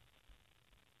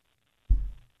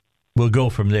we'll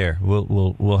go from there.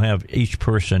 We'll have each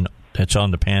person that's on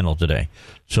the panel today.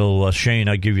 So, Shane,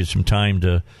 I'll give you some time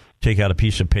to take out a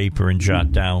piece of paper and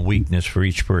jot down weakness for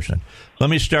each person.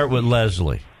 Let me start with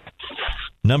Leslie.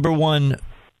 Number one,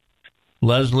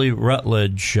 Leslie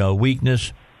Rutledge,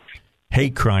 weakness,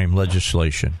 hate crime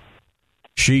legislation.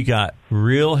 She got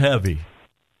real heavy.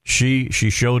 She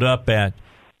showed up at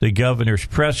the governor's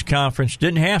press conference,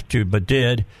 didn't have to, but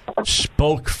did,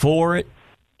 spoke for it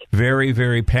very,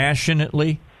 very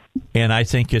passionately, and I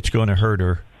think it's going to hurt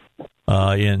her,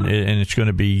 and it's going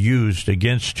to be used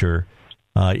against her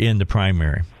in the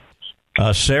primary.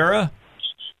 Sarah,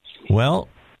 well,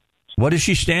 what does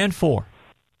she stand for?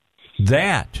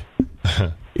 That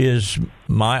is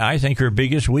I think her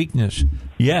biggest weakness.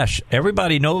 Yes,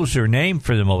 everybody knows her name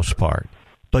for the most part,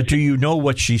 but do you know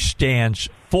what she stands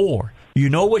for? You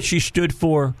know what she stood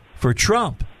for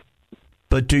Trump,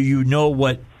 but do you know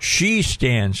what she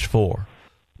stands for?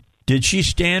 Did she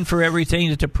stand for everything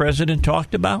that the president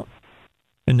talked about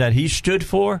and that he stood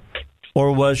for?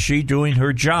 Or was she doing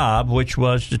her job, which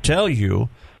was to tell you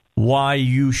why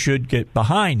you should get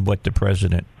behind what the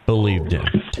president believed in?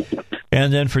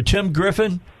 And then for Tim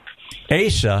Griffin,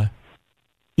 Asa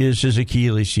is his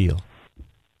Achilles heel.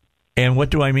 And what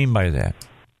do I mean by that?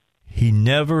 He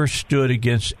never stood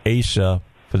against Asa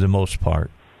for the most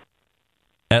part.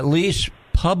 At least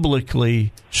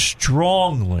publicly,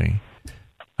 strongly.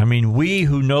 I mean, we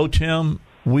who know Tim,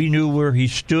 we knew where he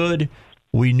stood.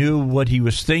 We knew what he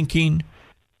was thinking.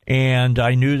 And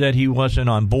I knew that he wasn't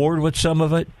on board with some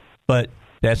of it. But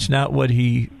that's not what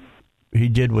he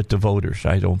did with the voters,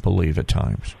 I don't believe, at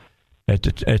times.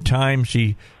 At times,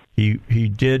 he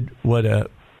did what a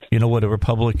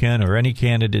Republican or any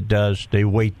candidate does. They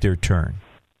wait their turn.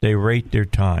 They wait their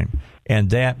time. And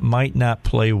that might not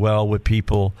play well with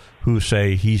people who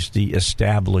say he's the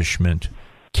establishment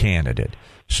candidate.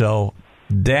 So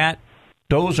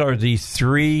those are the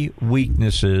three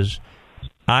weaknesses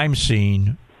I'm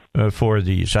seeing for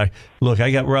these. I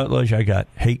got Rutledge, I got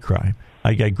hate crime.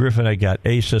 I got Griffin, I got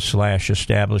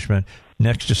Asa/establishment.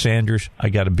 Next to Sanders, I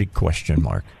got a big question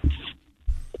mark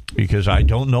because I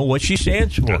don't know what she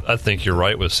stands for. I think you're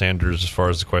right with Sanders as far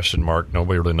as the question mark.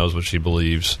 Nobody really knows what she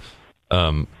believes.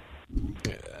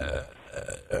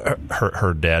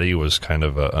 her daddy was kind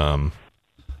of a.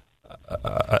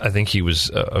 I think he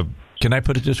was. Can I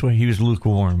put it this way? He was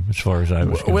lukewarm as far as I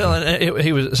was concerned. Well, and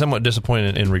he was somewhat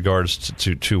disappointed in regards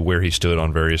to where he stood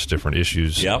on various different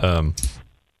issues. Yep.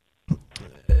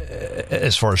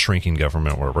 As far as shrinking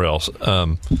government or whatever else.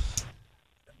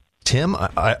 Tim,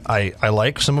 I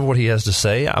like some of what he has to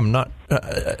say. I'm not.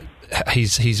 He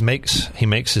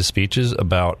makes his speeches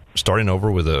about starting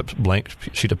over with a blank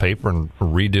sheet of paper and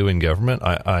redoing government.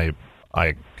 I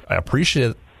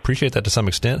appreciate that to some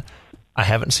extent. I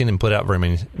haven't seen him put out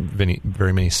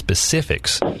very many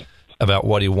specifics about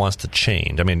what he wants to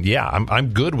change. I mean, yeah,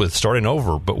 I'm good with starting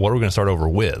over, but what are we going to start over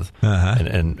with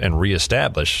and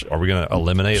reestablish? Are we going to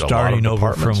eliminate starting a lot of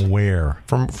departments? Starting over from where?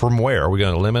 From where? Are we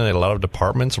going to eliminate a lot of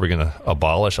departments? Are we going to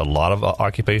abolish a lot of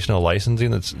occupational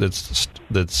licensing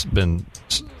that's been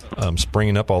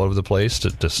springing up all over the place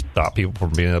to stop people from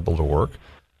being able to work?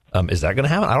 Is that going to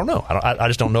happen? I don't know. I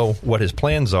just don't know what his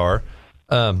plans are.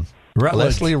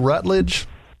 Leslie Rutledge,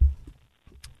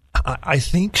 I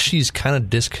think she's kind of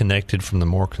disconnected from the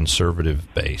more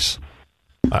conservative base.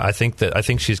 I think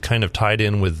she's kind of tied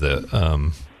in with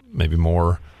the maybe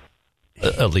more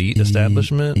elite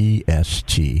establishment.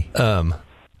 EST. That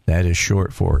is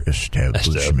short for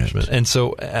establishment. And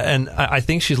so, I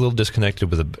think she's a little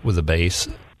disconnected with the base,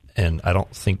 and I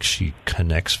don't think she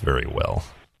connects very well.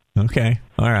 Okay.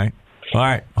 All right.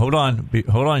 Hold on,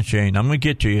 Shane. I'm going to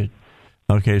get to you.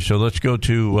 Okay, so let's go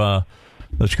to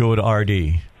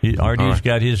RD. RD's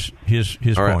got his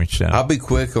points down. I'll be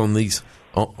quick on these.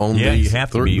 You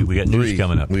have to be. We got news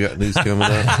coming up. Okay.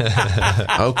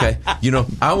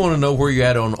 I want to know where you're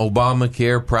at on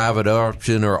Obamacare, private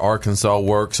option, or Arkansas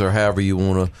Works, or however you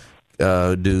want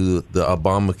to do the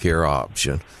Obamacare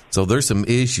option. So there's some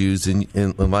issues,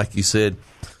 and like you said,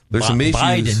 there's some issues.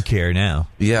 Biden care now.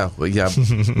 Yeah. But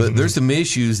there's some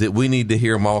issues that we need to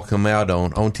hear them all come out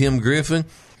on. On Tim Griffin,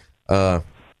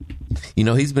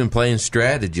 he's been playing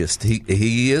strategist.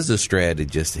 He is a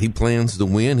strategist. He plans to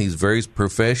win. He's very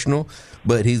professional,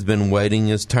 but he's been waiting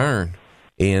his turn.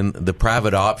 And the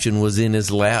private option was in his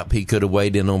lap. He could have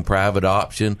weighed in on private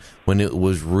option when it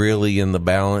was really in the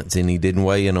balance, and he didn't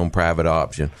weigh in on private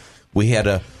option. We had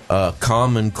a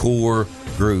Common Core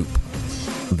group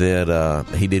that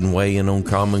he didn't weigh in on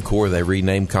Common Core. They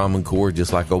renamed Common Core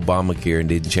just like Obamacare and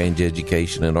didn't change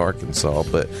education in Arkansas.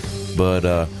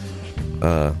 But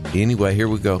anyway, here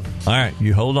we go. All right,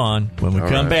 you hold on. When we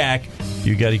come back,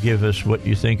 you got to give us what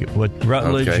you think, what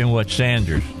Rutledge and what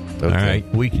Sanders. Okay. All right,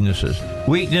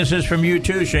 weaknesses from you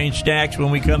too, Shane Stacks.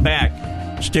 When we come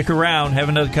back, stick around, have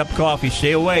another cup of coffee,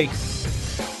 stay awake.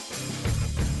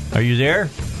 Are you there?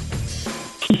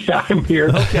 Yeah, I'm here.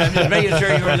 Okay, I'm just making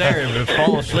sure you were there and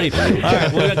fall asleep. All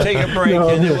right, we're going to take a break,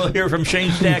 and then we'll hear from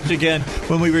Shane Stacks again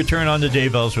when we return on the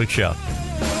Dave Elswick Show.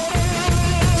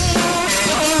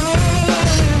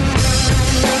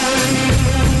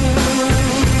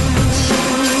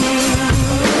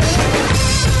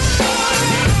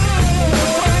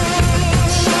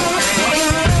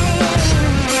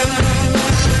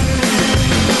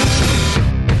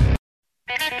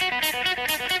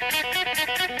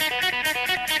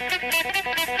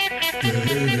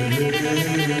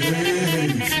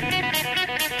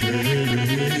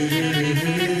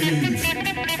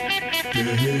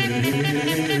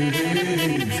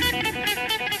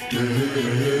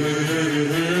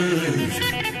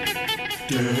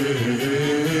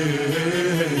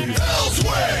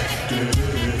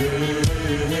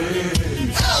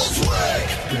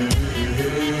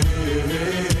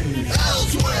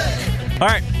 All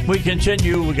right, we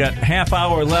continue. We got half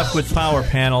hour left with Power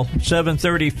Panel.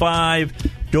 7:35.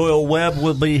 Doyle Webb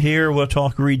will be here. We'll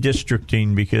talk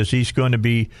redistricting because he's going to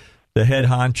be the head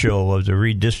honcho of the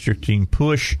redistricting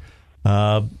push.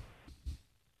 Was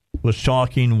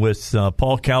talking with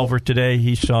Paul Calvert today.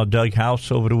 He saw Doug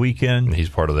House over the weekend. He's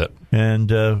part of that.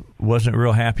 And wasn't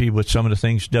real happy with some of the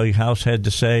things Doug House had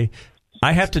to say.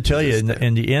 I have to tell you,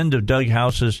 in the end of Doug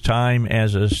House's time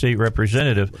as a state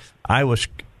representative, I was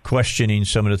questioning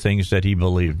some of the things that he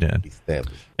believed in.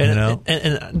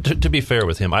 And to be fair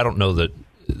with him, I don't know that.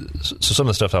 So some of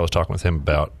the stuff I was talking with him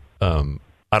about,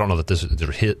 I don't know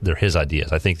that they're his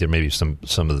ideas. I think there may be some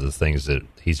of the things that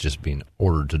he's just being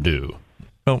ordered to do.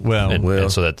 Oh,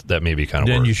 and so that may be kind of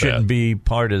then you shouldn't be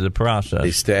part of the process.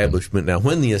 Establishment. Now,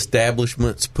 when the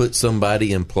establishments put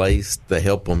somebody in place to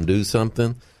help them do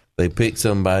something, They pick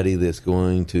somebody that's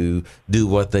going to do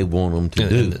what they want them to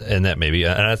do. And that may be.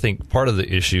 And I think part of the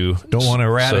issue... Don't want a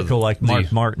radical like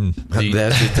Mark Martin.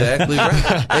 That's exactly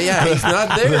right. Yeah, he's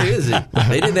not there, is he?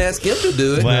 They didn't ask him to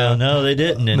do it. Well, no, they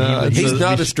didn't. And he's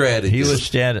not a strategist. He was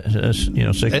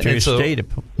Secretary of State at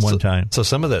one time. So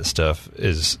some of that stuff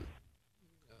is...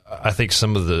 I think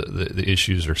some of the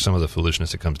issues or some of the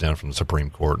foolishness that comes down from the Supreme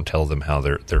Court and tell them how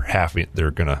they're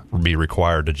going to be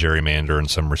required to gerrymander in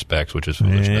some respects, which is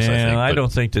foolishness. Yeah, I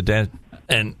don't think that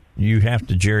and you have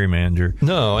to gerrymander.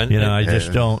 No, I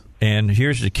just don't. And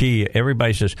here's the key: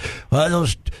 everybody says, "Well,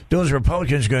 those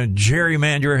Republicans are going to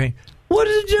gerrymander." What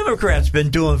have the Democrats been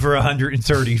doing for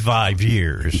 135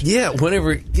 years? Yeah, when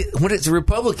it's a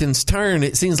Republican's turn,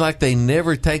 it seems like they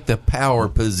never take the power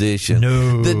position.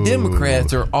 No. The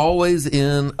Democrats are always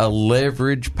in a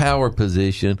leverage power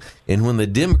position, and when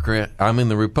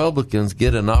the Republicans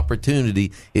get an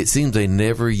opportunity, it seems they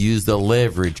never use the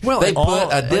leverage. Well, they put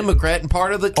a Democrat in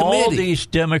part of the committee. All these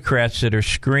Democrats that are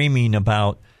screaming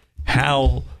about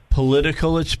how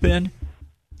political it's been,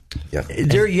 yeah.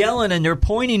 They're yelling and they're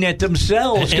pointing at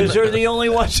themselves because they're the only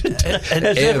ones that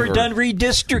has ever done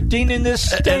redistricting in this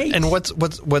state. And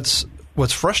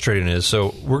what's frustrating is,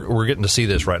 so we're getting to see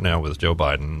this right now with Joe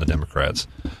Biden and the Democrats,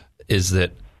 is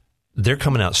that they're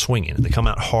coming out swinging. They come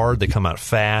out hard. They come out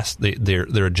fast. Their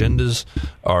agendas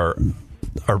are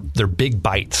they're big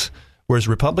bites. Whereas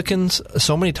Republicans,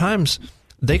 so many times,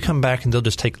 they come back and they'll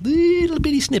just take little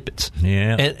bitty snippets,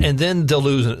 and then they'll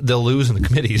lose in the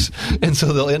committees, and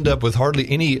so they'll end up with hardly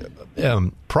any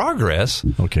progress.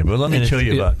 Okay, but let me tell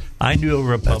you about. I knew a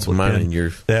Republican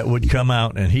that would come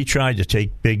out and he tried to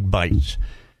take big bites,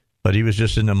 but he was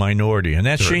just in the minority, and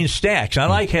that's Shane Stacks. I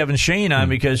like having Shane on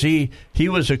because he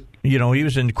was he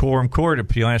was in quorum court at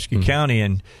Pulaski County,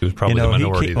 and he was probably the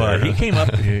minority there. He came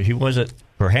up. He wasn't.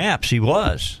 Perhaps he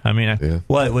was. I mean, it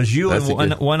was you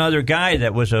and one other guy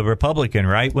that was a Republican,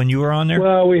 right, when you were on there?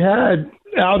 Well, we had,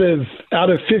 out of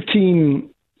 15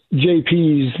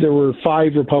 JPs, there were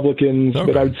 5 Republicans,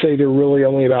 but I would say there were really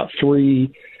only about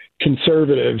 3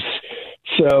 conservatives.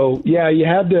 So, yeah, you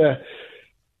had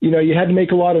to make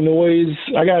a lot of noise.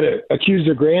 I got accused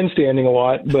of grandstanding a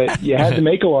lot, but you had to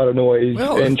make a lot of noise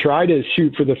and try to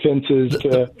shoot for the fences.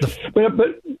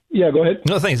 But yeah, go ahead.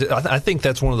 No, thanks. I think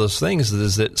that's one of those things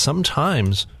is that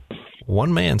sometimes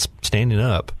one man standing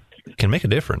up can make a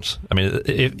difference. I mean,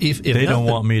 if they don't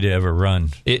want me to ever run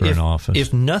for an office,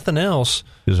 if nothing else,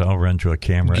 because I'll run to a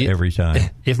camera every time.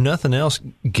 If nothing else,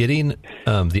 getting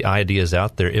the ideas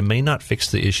out there, it may not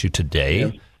fix the issue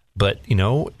today. But,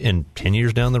 in 10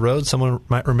 years down the road, someone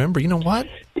might remember, you know what?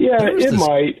 Yeah, it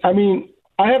might. I mean,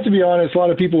 I have to be honest, a lot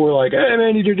of people were like, hey,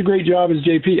 man, you did a great job as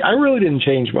JP. I really didn't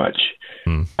change much.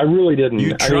 I really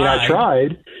didn't. I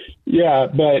tried. Yeah,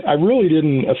 but I really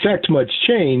didn't affect much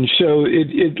change. So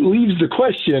it leaves the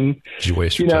question, did you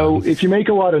waste your time? If you make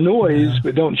a lot of noise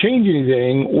but don't change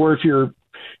anything, or if you're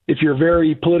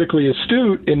very politically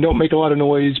astute and don't make a lot of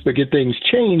noise but get things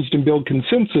changed and build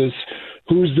consensus,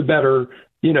 who's the better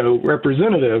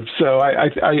representative? So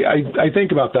I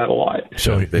think about that a lot.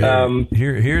 So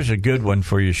here's a good one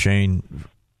for you, Shane.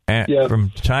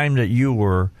 From the time that you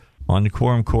were on the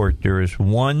quorum court, there is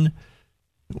one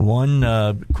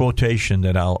quotation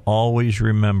that I'll always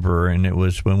remember, and it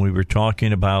was when we were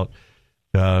talking about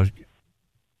the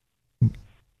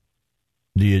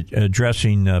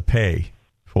addressing pay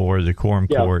for the quorum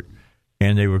court,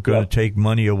 and they were going to take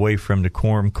money away from the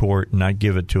quorum court and not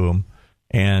give it to them.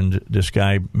 And this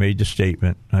guy made the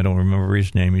statement, I don't remember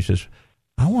his name, he says,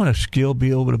 I want to still be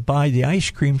able to buy the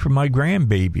ice cream for my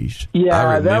grandbabies.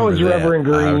 Yeah, that was Reverend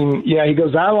Green. He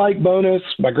goes, I like bonus,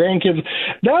 my grandkids.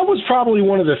 That was probably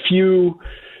one of the few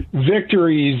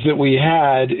victories that we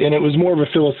had, and it was more of a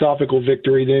philosophical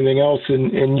victory than anything else.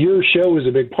 And your show was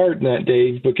a big part in that,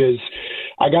 Dave, because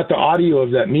I got the audio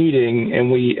of that meeting,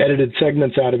 and we edited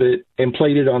segments out of it and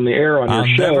played it on the air on your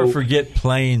show. I'll never forget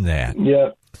playing that.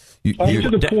 Yeah. To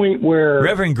the point where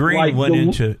Reverend Green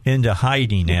went into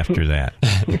hiding after that.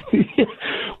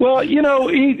 Well,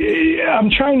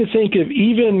 I'm trying to think of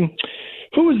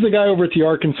who was the guy over at the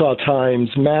Arkansas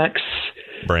Times, Max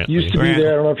Brantley. Used to be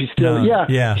there. I don't know if he's still.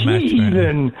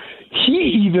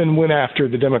 He even went after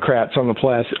the Democrats on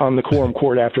the quorum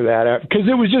court after that, because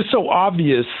it was just so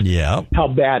obvious how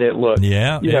bad it looked.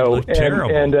 Yeah, it looked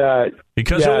terrible.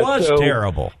 Because it was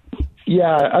terrible.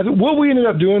 Yeah, what we ended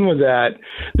up doing with that,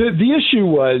 the issue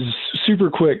was, super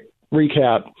quick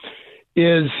recap,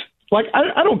 is like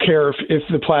I don't care if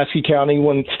the Pulaski County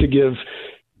wants to give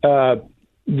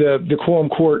the quorum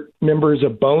court members a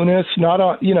bonus, not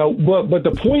on but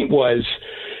the point was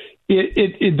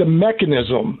the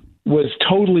mechanism was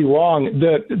totally wrong.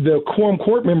 The quorum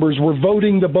court members were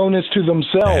voting the bonus to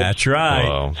themselves. That's right.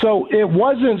 Wow. So it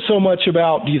wasn't so much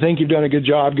about, do you think you've done a good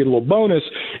job, get a little bonus.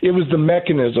 It was the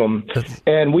mechanism.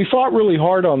 And we fought really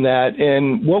hard on that.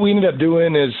 And what we ended up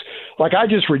doing is, like, I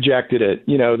just rejected it.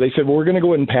 They said, well, we're going to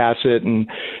go ahead and pass it. And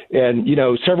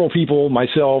several people,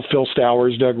 myself, Phil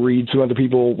Stowers, Doug Reed, some other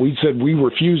people, we said we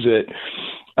refuse it.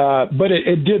 But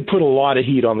it did put a lot of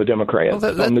heat on the Democrats.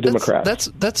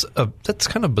 That's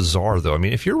kind of bizarre, though. I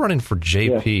mean, if you're running for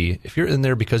JP, if you're in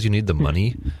there because you need the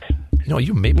money,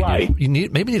 you maybe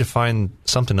need to find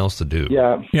something else to do.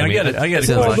 Yeah. I get it.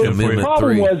 The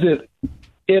problem was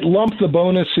it lumped the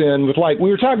bonus in with, like we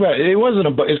were talking about. It wasn't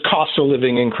a cost of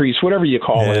living increase, whatever you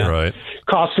call it, right?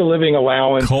 Cost of living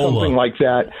allowance, something like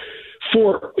that,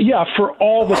 for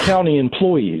all the county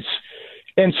employees.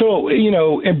 And so,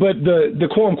 but the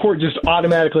quorum court just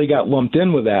automatically got lumped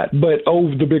in with that. But,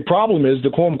 the big problem is the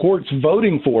quorum court's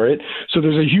voting for it, so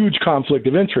there's a huge conflict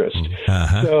of interest.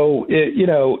 Uh-huh. So,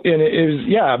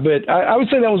 but I would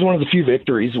say that was one of the few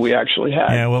victories we actually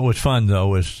had. Yeah, what was fun, though,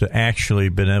 was to actually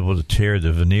been able to tear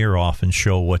the veneer off and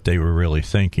show what they were really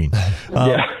thinking.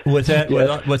 With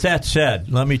that said,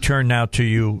 let me turn now to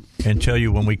you and tell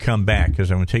you when we come back,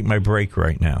 because I'm going to take my break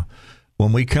right now.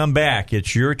 When we come back,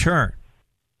 it's your turn.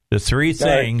 The three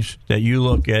things that you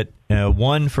look at,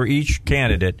 one for each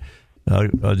candidate,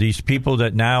 these people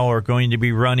that now are going to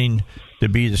be running to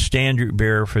be the standard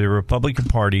bearer for the Republican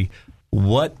Party,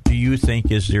 what do you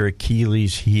think is their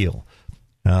Achilles heel?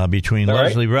 Between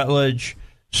Leslie Rutledge,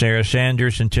 Sarah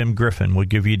Sanders, and Tim Griffin, we'll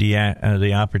give you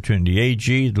the opportunity.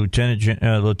 AG,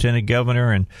 Lieutenant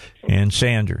Governor, and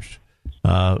Sanders,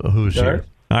 who's here.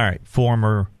 All right,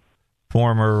 former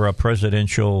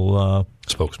presidential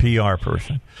PR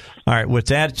person. All right, with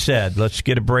that said, let's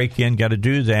get a break in. Got to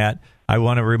do that. I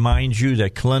want to remind you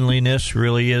that cleanliness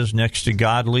really is next to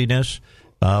godliness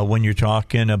when you're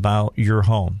talking about your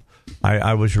home.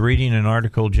 I was reading an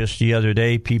article just the other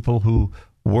day. People who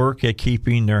work at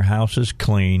keeping their houses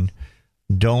clean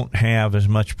don't have as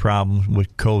much problems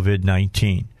with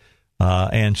COVID-19.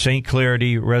 And St.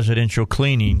 Clarity Residential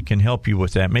Cleaning can help you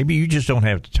with that. Maybe you just don't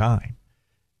have the time.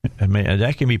 I mean,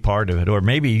 that can be part of it, or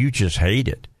maybe you just hate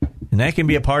it, and that can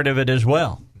be a part of it as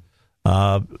well.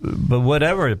 But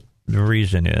whatever the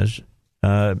reason is,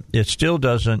 it still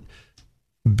doesn't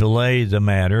belie the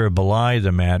matter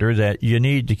that you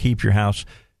need to keep your house,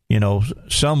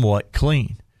 somewhat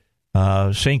clean.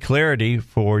 St. Clarity,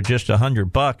 for just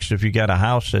 $100, if you got a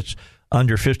house that's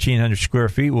under 1,500 square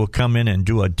feet, will come in and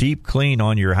do a deep clean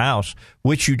on your house,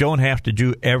 which you don't have to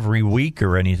do every week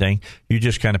or anything. You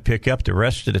just kind of pick up the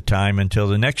rest of the time until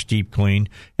the next deep clean.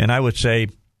 And I would say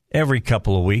every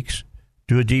couple of weeks,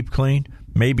 do a deep clean,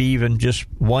 maybe even just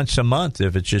once a month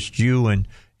if it's just you and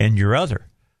your other.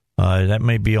 That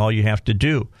may be all you have to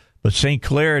do. But St.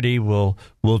 Clarity will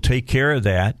take care of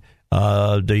that.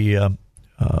 The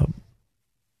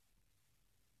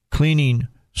cleaning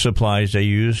supplies they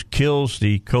use kills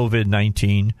the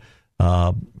COVID-19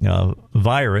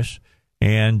 virus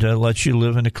and lets you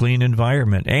live in a clean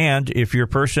environment. And if you're a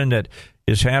person that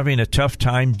is having a tough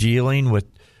time dealing with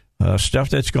stuff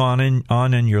that's gone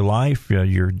on in your life,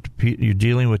 you're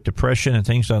dealing with depression and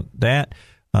things like that,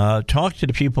 talk to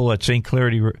the people at St.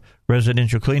 Clarity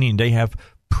Residential Cleaning. They have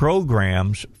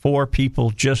programs for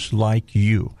people just like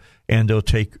you, and they'll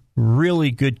take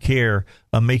really good care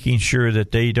of making sure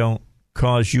that they don't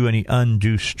cause you any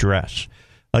undue stress.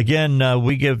 Again,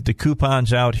 we give the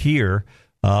coupons out here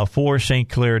for St.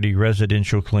 Clarity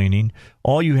Residential Cleaning.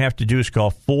 All you have to do is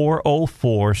call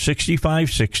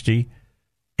 404-6560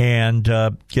 and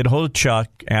get a hold of Chuck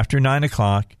after 9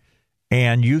 o'clock,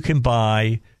 and you can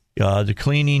buy the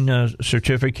cleaning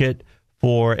certificate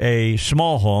for a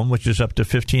small home, which is up to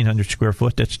 1,500 square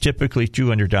foot. That's typically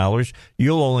 $200.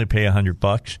 You'll only pay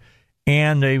 $100.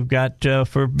 And they've got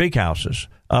for big houses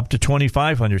up to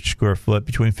 2,500 square foot,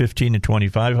 between 1,500 and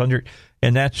 2,500,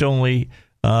 and that's only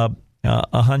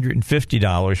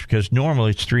 $150 because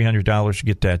normally it's $300 to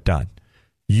get that done.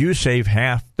 You save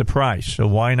half the price, so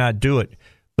why not do it?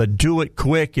 But do it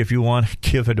quick if you want to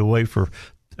give it away for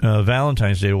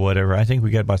Valentine's Day or whatever. I think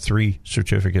we got about 3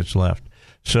 certificates left.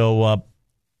 So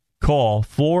call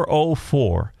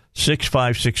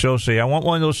 404-6560. Say, I want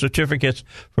one of those certificates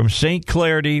from St.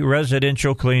 Clarity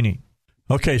Residential Cleaning.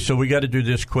 Okay, so we got to do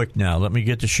this quick now. Let me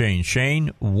get to Shane.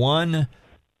 Shane, one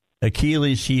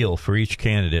Achilles heel for each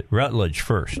candidate. Rutledge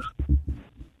first.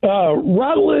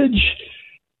 Rutledge,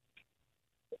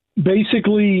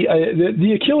 basically,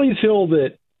 the Achilles heel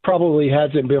that probably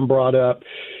hasn't been brought up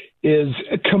is,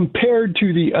 compared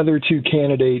to the other 2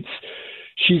 candidates,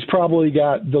 she's probably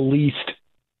got the least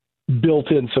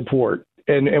built-in support.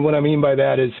 And what I mean by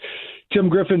that is Tim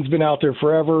Griffin's been out there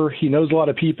forever. He knows a lot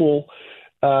of people.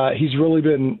 He's really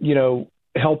been,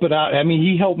 helping out. I mean,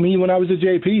 he helped me when I was a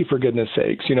JP, for goodness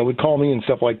sakes, would call me and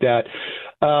stuff like that.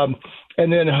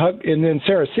 And then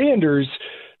Sarah Sanders,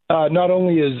 not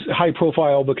only is high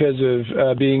profile because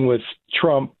of being with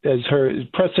Trump as her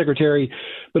press secretary,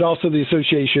 but also the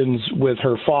associations with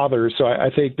her father. So I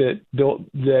think that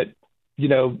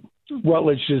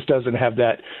Rutledge just doesn't have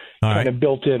that kind of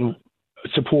built-in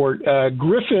support.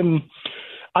 Griffin,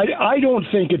 I don't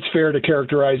think it's fair to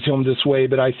characterize him this way,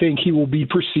 but I think he will be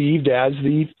perceived as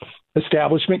the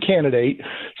establishment candidate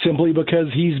simply because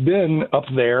he's been up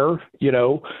there,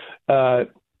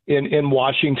 in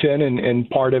Washington and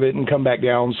part of it and come back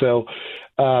down. So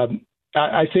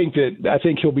I think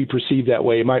he'll be perceived that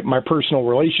way. My personal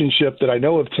relationship that I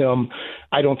know of Tim,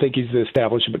 I don't think he's the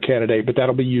establishment candidate, but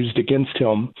that'll be used against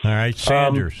him. All right,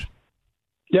 Sanders.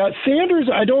 Sanders,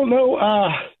 I don't know.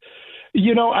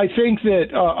 I think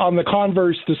that on the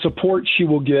converse, the support she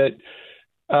will get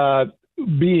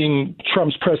being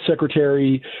Trump's press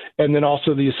secretary, and then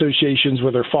also the associations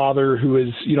with her father, who is,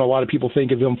 a lot of people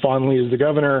think of him fondly as the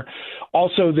governor.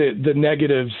 Also, the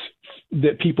negatives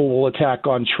that people will attack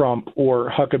on Trump or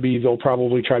Huckabee, they'll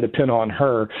probably try to pin on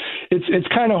her. It's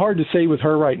kind of hard to say with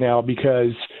her right now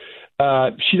because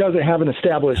she doesn't have an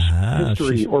established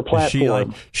history or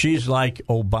platform. She's like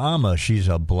Obama. She's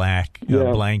a blank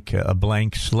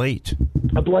slate.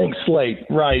 A blank slate,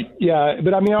 right? Yeah,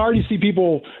 but I mean, I already see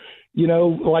people,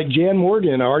 like Jan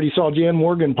Morgan. I already saw Jan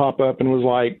Morgan pop up and was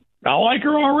like, I like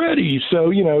her already.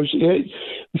 So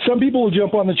some people will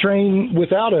jump on the train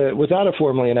without a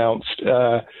formally announced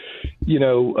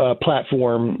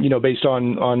platform, based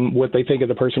on what they think of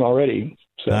the person already.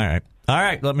 So. All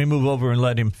right, let me move over and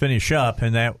let him finish up,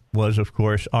 and that was, of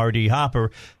course, R.D.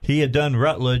 Hopper. He had done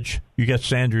Rutledge. You got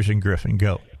Sanders and Griffin.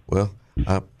 Go. Well,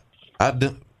 I've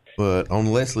done, but on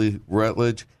Leslie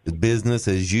Rutledge, it's business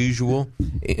as usual,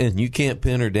 and you can't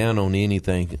pin her down on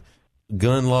anything.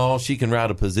 Gun law, she can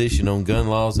write a position on gun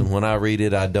laws, and when I read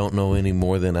it, I don't know any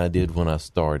more than I did when I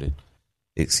started.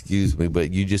 Excuse me,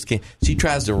 but you just can't. She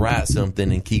tries to write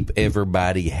something and keep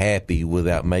everybody happy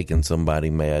without making somebody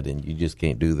mad, and you just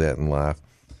can't do that in life.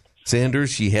 Sanders,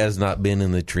 she has not been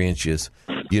in the trenches.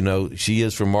 She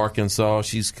is from Arkansas.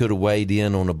 She's could have weighed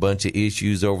in on a bunch of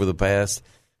issues over the past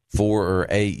 4 or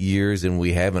 8 years, and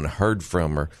we haven't heard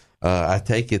from her. I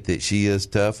take it that she is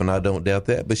tough, and I don't doubt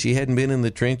that, but she hadn't been in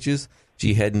the trenches.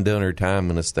 She hadn't done her time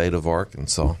in the state of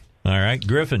Arkansas. All right,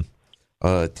 Griffin.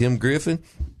 Tim Griffin.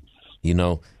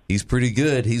 He's pretty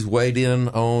good. He's weighed in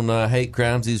on hate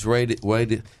crimes. He's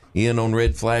weighed in on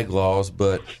red flag laws.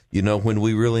 But, when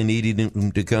we really needed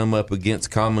him to come up against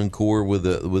Common Core with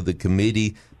the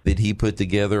committee that he put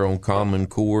together on Common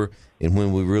Core, and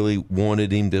when we really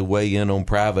wanted him to weigh in on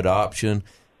private option,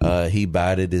 he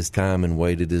bided his time and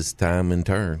waited his time in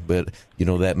turn. But,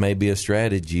 that may be a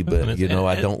strategy, but, I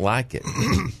don't like it.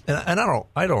 And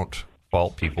I don't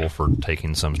fault people for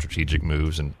taking some strategic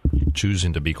moves and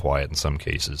choosing to be quiet in some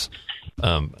cases.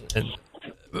 And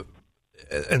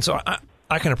so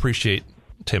I can appreciate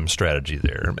Tim's strategy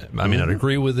there. I mean, I'd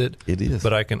agree with it. It is.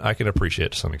 But I can appreciate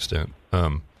it to some extent.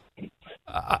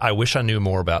 I wish I knew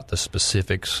more about the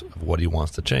specifics of what he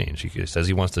wants to change. He says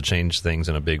he wants to change things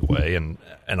in a big way, and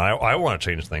I want to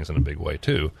change things in a big way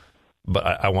too. But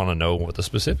I want to know what the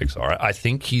specifics are. I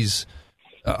think he's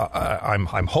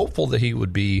I'm hopeful that he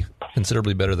would be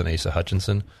considerably better than Asa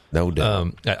Hutchinson. No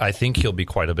doubt. I think he'll be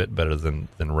quite a bit better than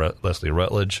Leslie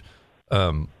Rutledge.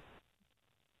 And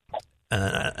we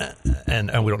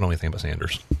don't know anything about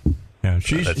Sanders. Yeah,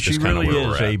 she really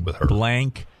is a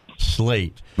blank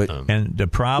slate. And the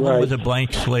problem with a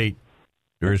blank slate,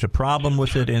 there's a problem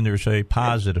with it and there's a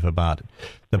positive about it.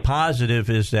 The positive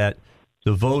is that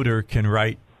the voter can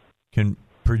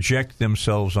project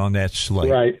themselves on that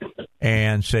slate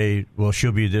and say, well,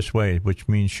 she'll be this way, which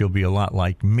means she'll be a lot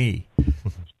like me.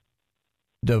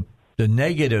 The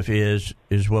negative is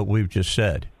what we've just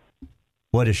said.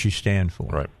 What does she stand for?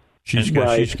 Right. She's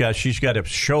got to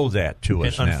show that to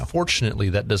us now. Unfortunately,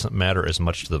 that doesn't matter as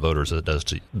much to the voters as it does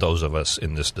to those of us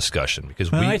in this discussion.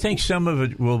 Because I think some of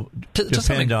it will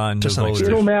depend on the voters.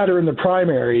 It'll matter in the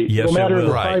primary. Yes, it'll matter in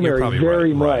the primary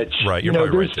very much. Right. You're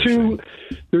probably right.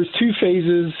 There's two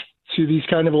phases to these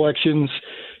kind of elections.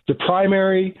 The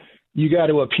primary, you got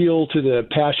to appeal to the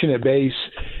passionate base,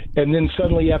 and then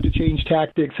suddenly you have to change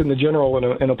tactics in the general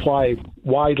and apply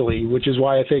widely, which is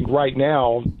why I think right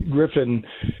now Griffin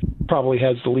probably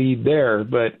has the lead there,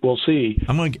 but we'll see.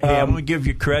 I'm going to give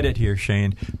you credit here,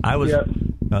 Shane. I was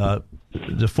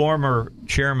the former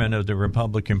chairman of the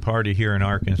Republican Party here in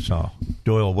Arkansas.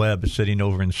 Doyle Webb is sitting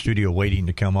over in the studio waiting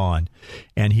to come on,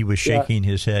 and he was shaking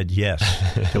his head yes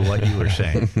to what you were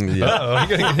saying. You're going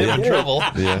to get him in trouble.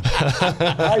 Yeah.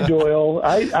 Hi, Doyle.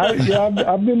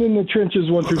 I've been in the trenches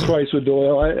once or twice with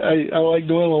Doyle. I like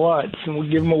Doyle a lot, so we'll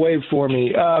give him a wave for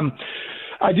me.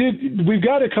 We've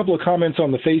got a couple of comments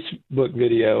on the Facebook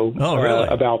video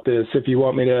about this, if you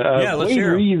want me to. Let's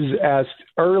hear. Reeves asked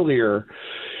earlier,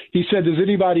 he said, does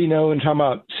anybody know, and talking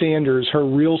about Sanders, her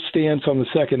real stance on the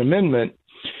Second Amendment,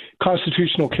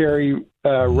 constitutional carry,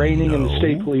 reigning in the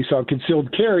state police on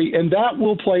concealed carry, and that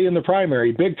will play in the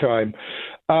primary big time.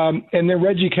 And then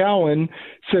Reggie Cowan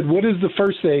said, what is the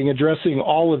first thing, addressing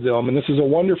all of them, and this is a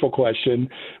wonderful question,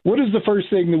 what is the first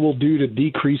thing that we'll do to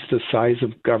decrease the size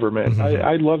of government? Mm-hmm.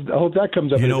 I hope that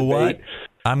comes up in debate. What?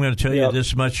 I'm going to tell you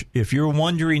this much. If you're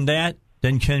wondering that,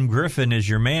 then Ken Griffin is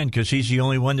your man, because he's the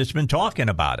only one that's been talking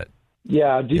about it.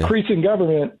 Yeah, decreasing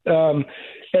government. And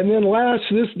then last,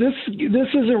 this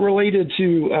isn't related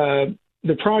to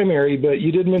the primary, but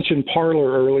you did mention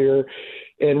Parler earlier.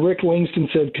 And Rick Langston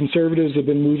said conservatives have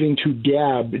been moving to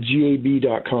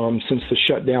Gab.com since the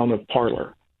shutdown of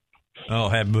Parler. Oh,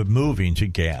 have been moving to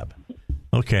Gab.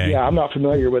 Okay. Yeah, I'm not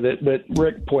familiar with it, but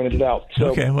Rick pointed it out. So.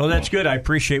 Okay, well, that's good. I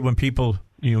appreciate when people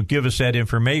give us that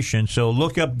information. So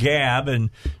look up Gab and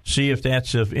see if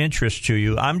that's of interest to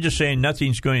you. I'm just saying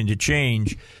nothing's going to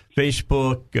change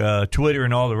Facebook, Twitter,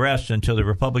 and all the rest until the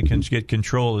Republicans get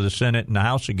control of the Senate and the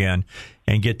House again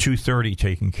and get 230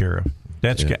 taken care of.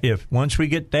 If once we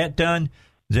get that done,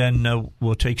 then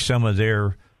we'll take some of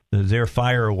their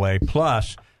fire away.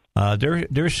 Plus,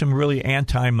 there's some really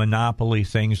anti-monopoly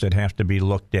things that have to be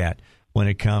looked at when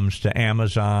it comes to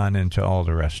Amazon and to all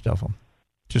the rest of them.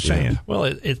 Just saying. Well,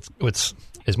 it's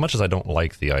as much as I don't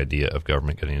like the idea of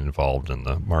government getting involved in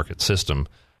the market system,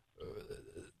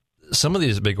 some of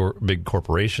these big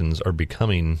corporations are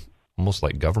becoming almost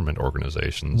like government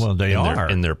organizations. Well, they are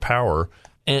in their power.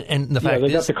 And the fact they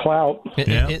is, got the clout.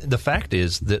 The fact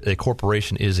is that a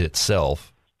corporation is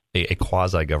itself a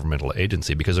quasi-governmental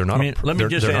agency because they're not.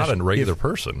 They're not a regular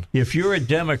person. If you're a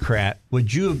Democrat,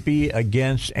 would you be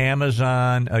against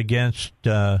Amazon, against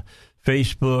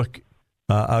Facebook,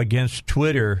 against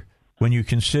Twitter when you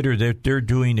consider that they're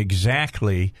doing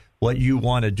exactly what you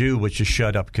want to do, which is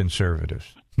shut up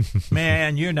conservatives?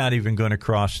 Man, you're not even going to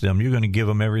cross them. You're going to give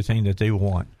them everything that they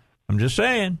want. I'm just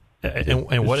saying. And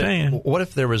what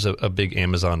if there was a big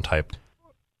Amazon-type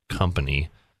company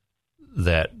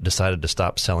that decided to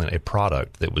stop selling a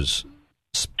product that was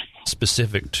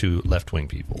specific to left-wing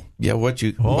people? Yeah, what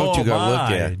you got to look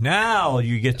at. Now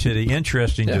you get to the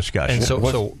interesting discussion. And so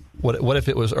what if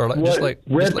it was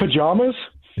red pajamas?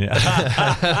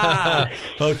 Yeah.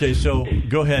 Okay, so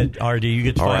go ahead, RD. You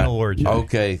get the final word. Jay.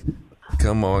 Okay,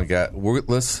 come on, guys.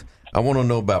 I want to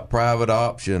know about private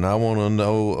option. I want to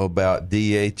know about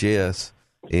DHS,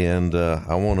 and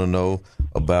I want to know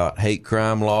about hate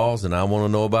crime laws, and I want to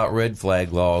know about red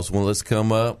flag laws. Well, let's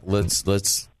come up. Let's be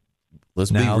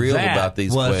real about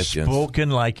these questions. Spoken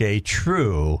like a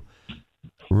true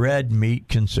red meat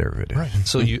conservative. Right.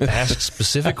 So you ask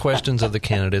specific questions of the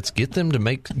candidates, get them to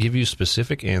give you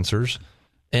specific answers,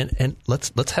 and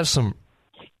let's have some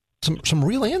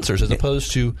real answers as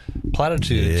opposed to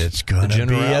platitudes. It's going to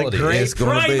be a great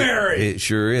primary. It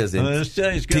sure is.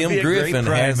 Tim Griffin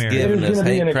has given us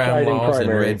hate crime laws and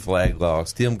red flag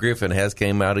laws. Tim Griffin has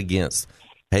came out against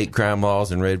hate crime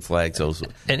laws and red flags.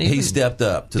 And he stepped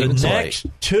up to the plate. The next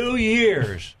 2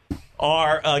 years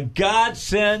are a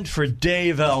godsend for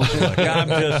Dave Elswick. I'm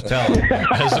just telling you.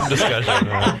 Have some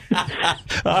discussion.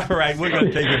 All right, we're going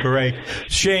to take a break.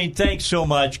 Shane, thanks so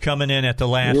much coming in at the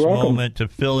last moment to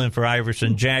fill in for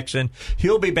Iverson Jackson.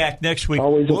 He'll be back next week.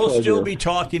 We'll still be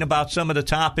talking about some of the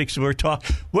topics we're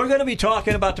going to be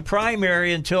talking about the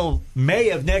primary until May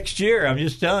of next year. I'm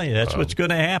just telling you, that's what's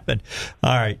going to happen.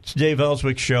 All right, it's Dave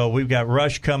Elswick Show. We've got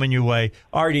Rush coming your way.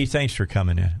 RD, thanks for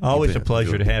coming in. Always a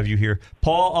pleasure to have you here.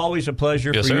 Paul, always a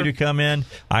pleasure for you to come in.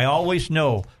 I always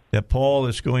know that Paul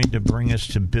is going to bring us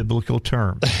to biblical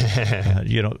terms. Hey,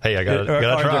 I got to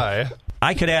try.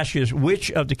 I could ask you this: which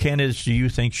of the candidates do you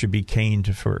think should be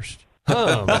caned first?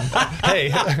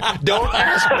 Hey, don't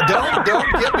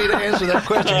get me to answer that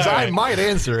question because I might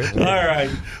answer it. All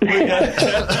right, we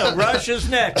got Rush is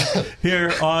next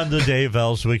here on the Dave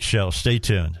Elswick Show. Stay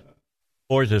tuned.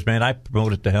 Or this, man, I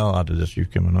promoted the hell out of this. You're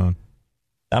coming on.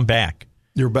 I'm back.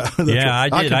 You're back. Yeah,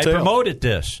 I did. I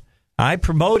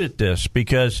promoted this.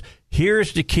 Because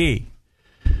here's the key.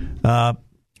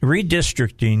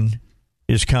 Redistricting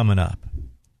is coming up.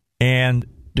 And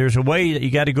there's a way that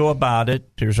you got to go about it.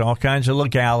 There's all kinds of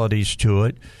legalities to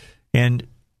it. And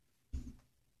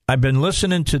I've been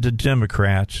listening to the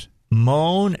Democrats,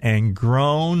 moan and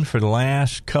groan for the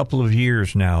last couple of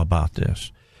years now about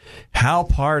this. How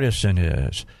partisan it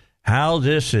is, how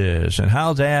this is, and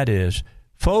how that is.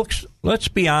 Folks, let's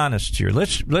be honest here.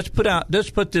 Let's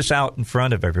put this out in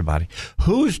front of everybody.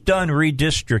 Who's done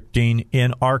redistricting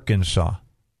in Arkansas?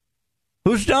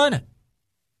 Who's done it?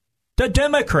 The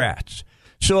Democrats.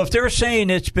 So if they're saying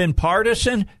it's been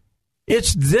partisan,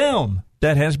 it's them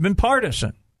that has been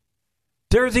partisan.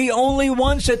 They're the only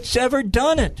ones that's ever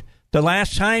done it. The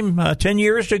last time, 10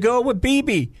 years ago, with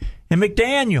Beebe and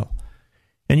McDaniel.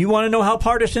 And you want to know how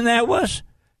partisan that was?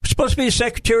 Supposed to be the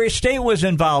Secretary of State was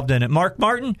involved in it. Mark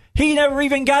Martin, he never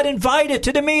even got invited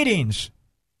to the meetings.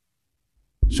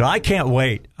 So I can't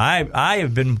wait. I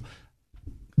have been,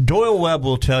 Doyle Webb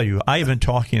will tell you, I have been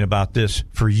talking about this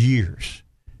for years.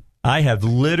 I have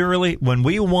literally, when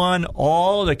we won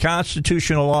all the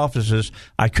constitutional offices,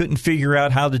 I couldn't figure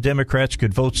out how the Democrats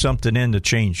could vote something in to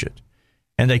change it.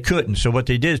 And they couldn't. So what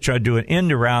they did is try to do an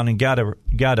end around and got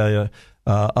a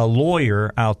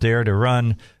lawyer out there to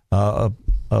run a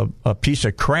piece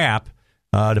of crap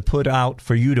to put out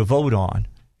for you to vote on,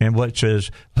 and what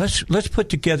says let's put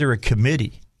together a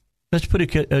committee. Let's put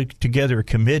together a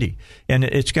committee, and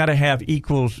it's got to have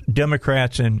equals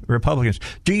Democrats and Republicans.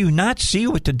 Do you not see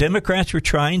what the Democrats were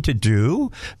trying to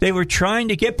do? They were trying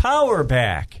to get power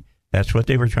back. That's what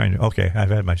they were trying to. Okay, I've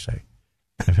had my say.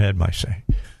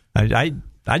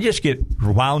 I just get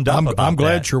wound up. I'm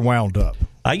glad you're wound up.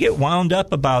 I get wound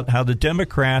up about how the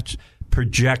Democrats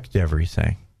project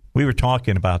everything. We were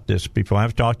talking about this before.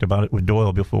 I've talked about it with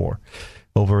Doyle before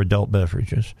over adult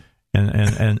beverages.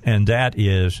 And that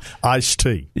is iced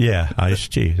tea. Yeah,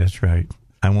 iced tea. That's right.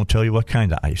 I won't tell you what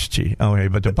kind of iced tea. Okay,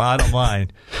 but the bottom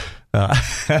line.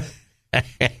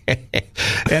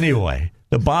 Anyway,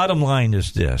 the bottom line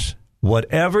is this: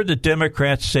 whatever the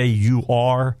Democrats say you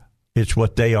are, it's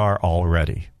what they are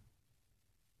already.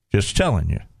 Just telling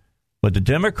you. What the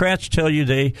Democrats tell you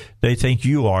they think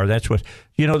you are, that's what,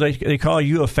 they call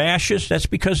you a fascist. That's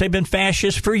because they've been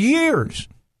fascists for years.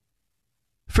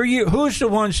 For years. Who's the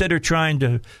ones that are trying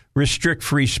to restrict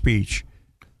free speech?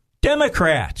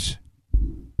 Democrats.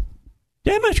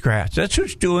 That's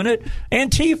who's doing it.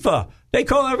 Antifa. They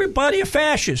call everybody a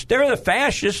fascist. They're the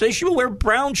fascists. They should wear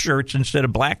brown shirts instead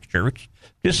of black shirts.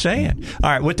 Just saying. All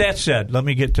right, with that said, let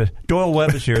me get to Doyle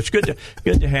Webb is here. It's good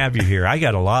to have you here. I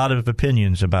got a lot of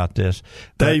opinions about this.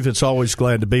 Dave, it's always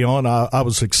glad to be on. I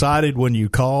was excited when you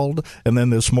called, and then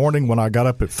this morning when I got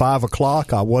up at 5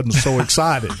 o'clock, I wasn't so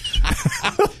excited.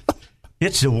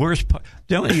 It's the worst part.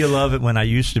 Don't you love it when I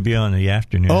used to be on the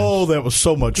afternoon? Oh, that was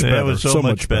so much better. That was so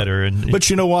much better. But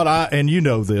you know what? And you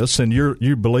know this, and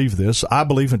you believe this. I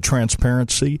believe in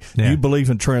transparency. Yeah. You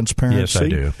believe in transparency. Yes, I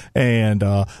do. And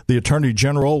the Attorney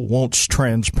General wants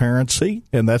transparency,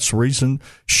 and that's the reason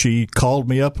she called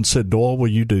me up and said, Doyle, will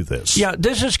you do this? Yeah,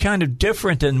 this is kind of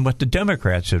different than what the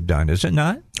Democrats have done, is it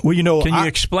not? Well, can you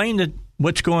explain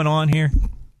what's going on here?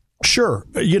 Sure.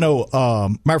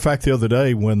 Matter of fact, the other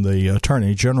day when the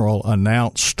Attorney General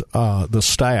announced the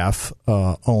staff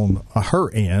on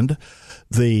her end,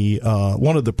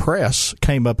 one of the press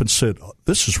came up and said,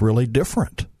 this is really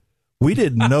different. We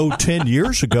didn't know 10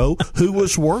 years ago who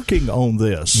was working on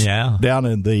this down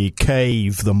in the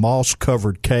cave, the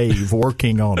moss-covered cave,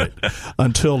 working on it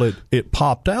until it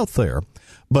popped out there.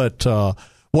 But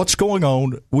what's going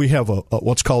on, we have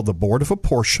what's called the Board of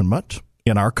Apportionment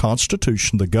in our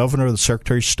Constitution. The governor, the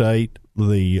Secretary of State,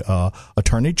 the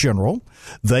Attorney General,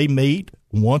 they meet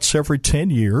once every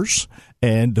 10 years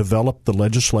and develop the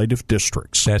legislative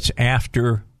districts. That's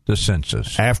after the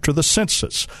census. After the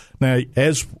census. Now,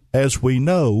 as we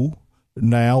know,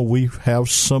 now we have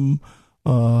some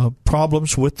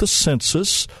problems with the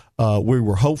census. We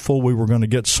were hopeful we were going to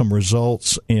get some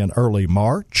results in early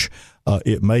March.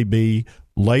 It may be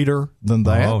later than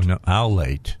that. Oh, no. How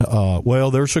late?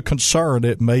 Well, there's a concern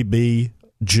it may be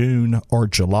June or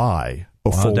July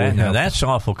before now that's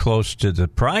awful close to the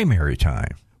primary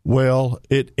time. Well,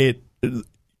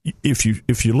 if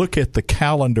you look at the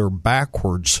calendar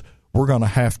backwards, we're going to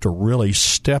have to really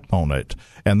step on it.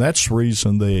 And that's the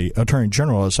reason the Attorney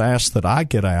General has asked that I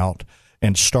get out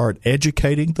and start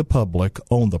educating the public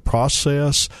on the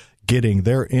process, getting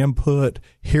their input,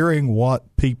 hearing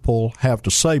what people have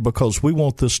to say, because we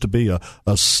want this to be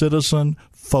a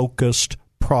citizen-focused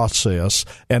process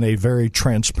and a very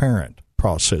transparent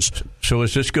process. So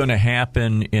is this going to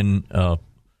happen in,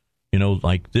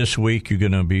 like this week you're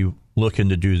going to be looking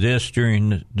to do this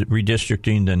during the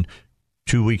redistricting, then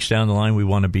 2 weeks down the line we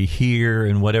want to be here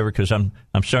and whatever, because I'm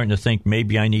starting to think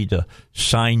maybe I need to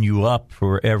sign you up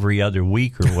for every other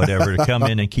week or whatever to come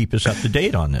in and keep us up to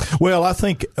date on this. Well, I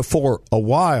think for a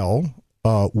while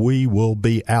we will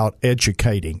be out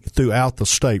educating throughout the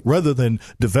state rather than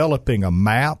developing a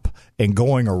map and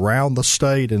going around the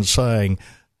state and saying,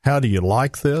 how do you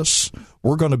like this?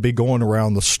 We're going to be going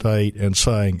around the state and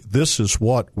saying, this is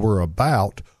what we're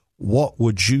about. What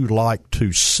would you like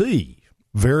to see?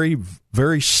 Very,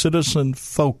 very citizen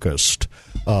focused.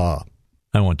 I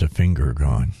want the finger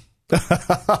gone.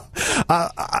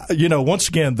 Once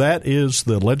again, that is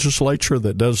the legislature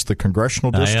that does the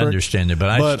congressional district. I understand it, but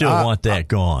I still want that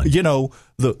gone.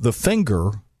 The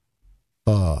finger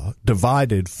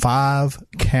divided 5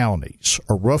 counties,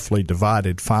 or roughly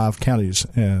divided 5 counties,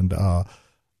 and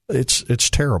it's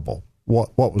terrible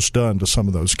what was done to some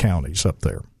of those counties up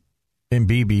there. And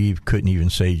BB couldn't even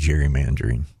say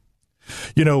gerrymandering.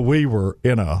 We were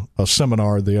in a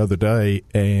seminar the other day,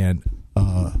 and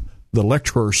the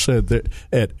lecturer said that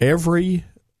at every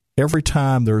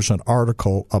time there's an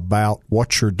article about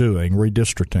what you're doing,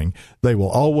 redistricting, they will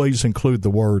always include the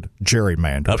word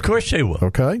gerrymander. Of course they will.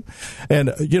 Okay?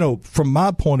 And, from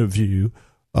my point of view,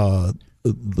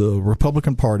 the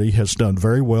Republican Party has done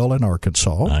very well in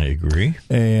Arkansas. I agree.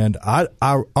 And I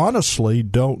honestly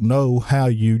don't know how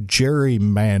you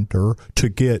gerrymander to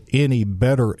get any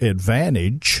better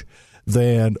advantage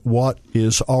than what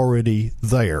is already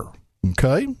there.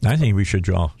 Okay? I think we should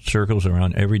draw circles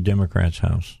around every Democrat's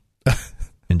house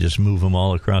and just move them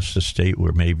all across the state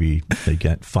where maybe they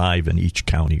get 5 in each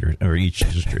county or each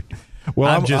district.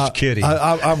 Well, I'm just kidding.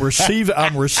 I'm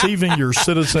receiving your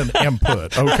citizen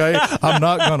input. Okay, I'm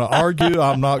not going to argue.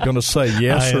 I'm not going to say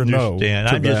yes or no.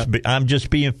 I'm just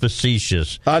being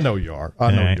facetious. I know you are.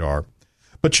 You are.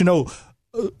 But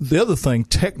the other thing,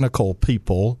 technical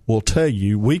people will tell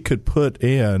you, we could put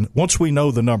in, once we know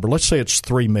the number, let's say it's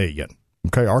 3 million.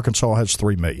 Okay, Arkansas has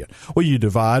 3 million. Well, you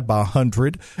divide by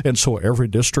 100, and so every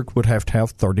district would have to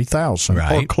have 30,000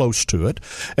 or close to it.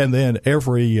 And then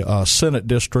every Senate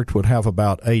district would have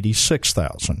about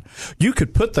 86,000. You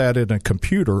could put that in a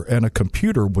computer, and a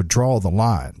computer would draw the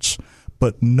lines,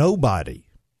 but nobody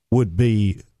would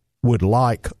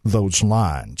like those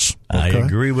lines. Okay? I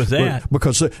agree with that.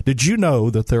 Because did you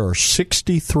know that there are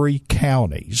 63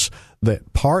 counties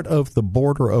that part of the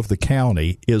border of the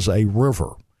county is a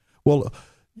river? Well,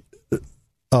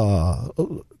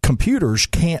 computers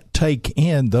can't take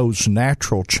in those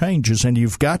natural changes, and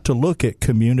you've got to look at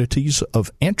communities of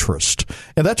interest.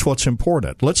 And that's what's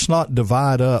important. Let's not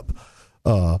divide up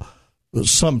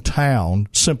some town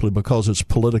simply because it's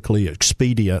politically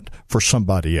expedient for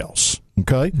somebody else.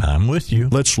 Okay? I'm with you.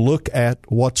 Let's look at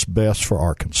what's best for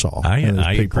Arkansas.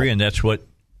 I agree, and that's what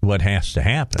has to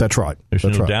happen. That's right. There's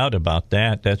no doubt about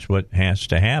that. That's what has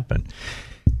to happen.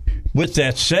 With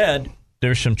that said,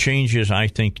 there's some changes I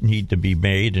think need to be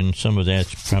made, and some of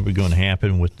that's probably going to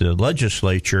happen with the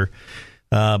legislature.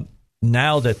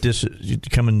 Now that this is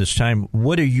coming this time,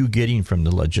 what are you getting from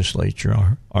the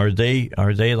legislature? Are they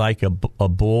like a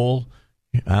bull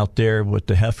out there with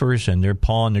the heifers and they're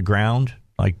pawing the ground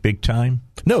like big time?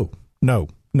 No.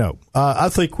 I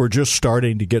think we're just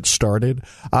starting to get started.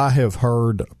 I have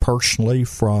heard personally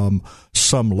from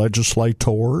some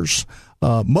legislators,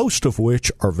 most of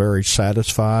which are very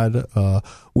satisfied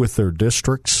with their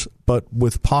districts, but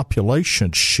with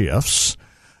population shifts,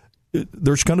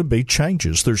 there's going to be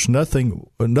changes. There's nothing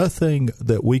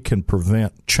that we can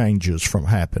prevent changes from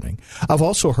happening. I've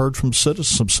also heard from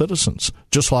some citizens,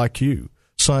 just like you,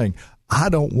 saying, I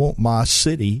don't want my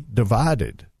city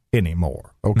divided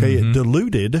anymore. Okay,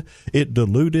 mm-hmm. It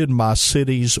diluted my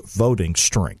city's voting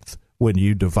strength when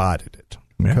you divided it.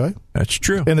 Okay, that's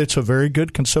true, and it's a very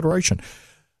good consideration.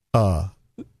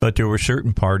 But there were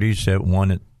certain parties that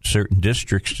wanted certain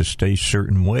districts to stay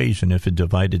certain ways, and if it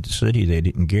divided the city, they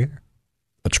didn't care.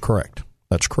 That's correct.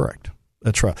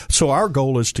 That's right. So our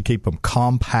goal is to keep them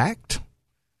compact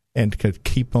and to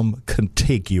keep them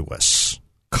contiguous.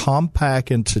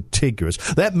 Compact and contiguous.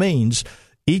 That means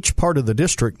each part of the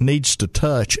district needs to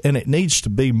touch, and it needs to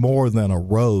be more than a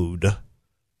road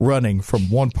running from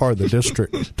one part of the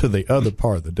district to the other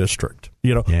part of the district.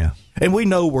 Yeah. And we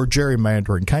know where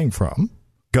gerrymandering came from.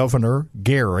 Governor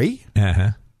Gary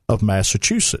of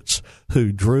Massachusetts,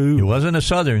 who drew... It wasn't a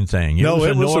southern thing. It was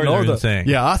a northern thing.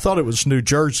 Yeah, I thought it was New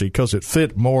Jersey because it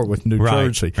fit more with New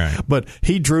Jersey. Right. But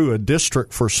he drew a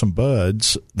district for some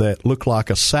buds that looked like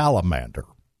a salamander,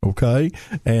 okay?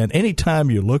 And anytime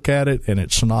you look at it and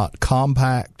it's not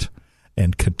compact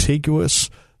and contiguous,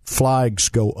 flags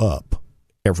go up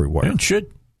everywhere. It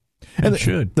should.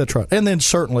 That's right. And then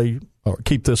certainly,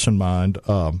 keep this in mind,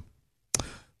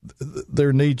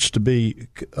 there needs to be...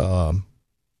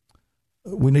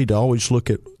 we need to always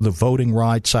look at the Voting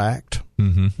Rights Act,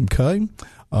 okay,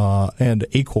 and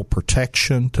equal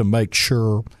protection to make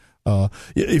sure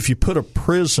If you put a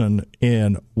prison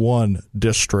in one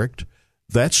district,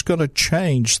 that's going to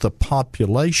change the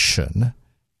population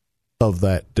of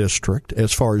that district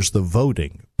as far as the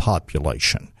voting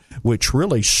population, which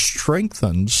really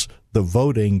strengthens the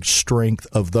voting strength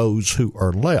of those who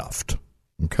are left.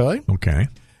 Okay? Okay.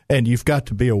 And you've got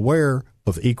to be aware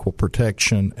of equal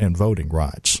protection and voting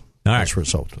rights as a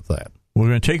result of that. We're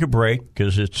going to take a break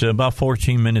because it's about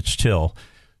 14 minutes till.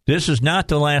 This is not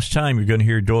the last time you're going to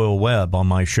hear Doyle Webb on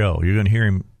my show. You're going to hear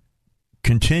him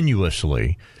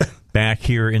continuously back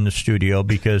here in the studio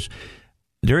because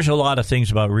there's a lot of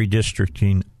things about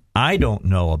redistricting I don't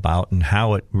know about and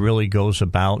how it really goes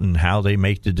about and how they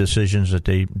make the decisions that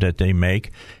they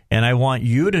make. And I want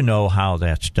you to know how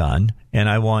that's done. And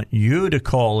I want you to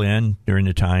call in during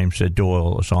the times that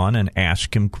Doyle is on and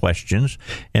ask him questions.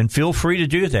 And feel free to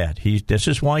do that. This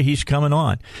is why he's coming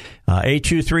on.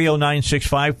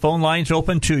 8230965. Phone lines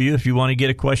open to you if you want to get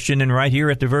a question in right here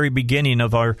at the very beginning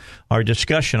of our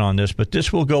discussion on this. But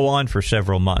this will go on for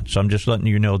several months. I'm just letting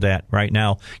you know that right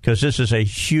now because this is a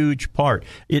huge part.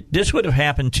 This would have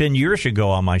happened 10 years ago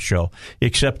on my show,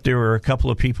 except there were a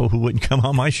couple of people who wouldn't come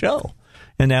on my show.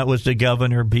 And that was the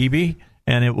Governor Beebe,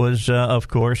 and it was, of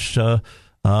course,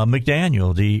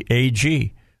 McDaniel, the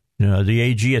AG. The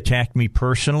AG attacked me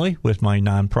personally with my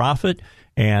nonprofit,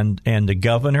 and the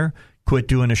governor quit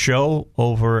doing a show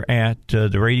over at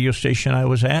the radio station I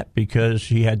was at because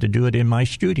he had to do it in my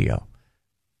studio.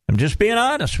 I'm just being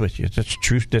honest with you. That's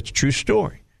true. That's a true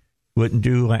story. Wouldn't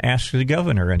do Ask the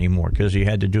Governor anymore because he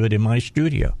had to do it in my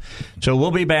studio. So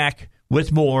we'll be back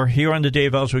with more here on the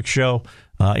Dave Elswick Show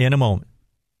in a moment.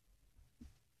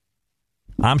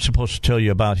 I'm supposed to tell you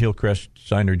about Hillcrest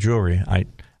Designer Jewelry.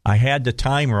 I had the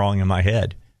time wrong in my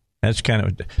head.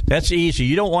 That's easy.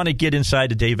 You don't want to get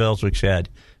inside of Dave Elswick's head.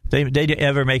 They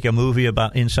ever make a movie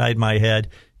about inside my head,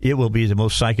 it will be the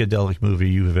most psychedelic movie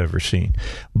you have ever seen.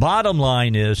 Bottom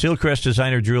line is Hillcrest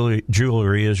Designer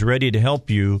Jewelry is ready to help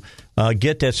you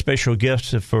get that special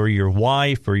gift for your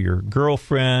wife or your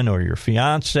girlfriend or your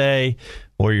fiance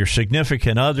or your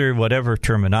significant other, whatever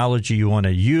terminology you want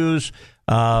to use.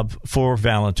 For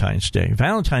Valentine's Day.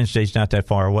 Valentine's Day is not that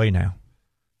far away now.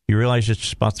 You realize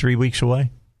it's about 3 weeks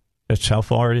away? That's how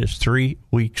far it is, 3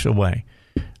 weeks away.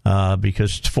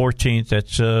 Because it's 14th,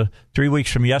 that's 3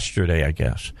 weeks from yesterday, I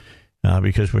guess.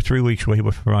 Because we're 3 weeks away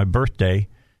from my birthday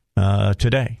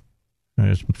today.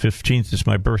 15th is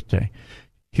my birthday.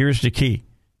 Here's the key.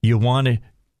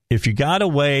 If you got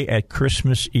away at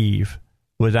Christmas Eve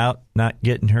without not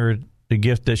getting her the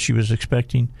gift that she was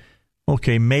expecting,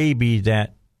 okay, maybe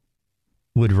that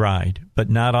would ride, but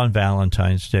not on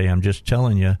Valentine's Day. I'm just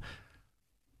telling you,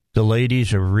 the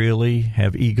ladies really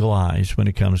have eagle eyes when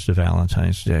it comes to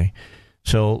Valentine's Day.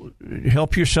 So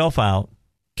help yourself out.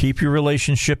 Keep your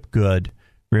relationship good.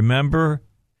 Remember,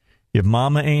 if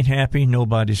mama ain't happy,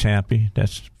 nobody's happy.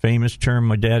 That's a famous term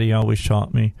my daddy always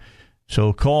taught me.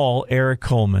 So call Eric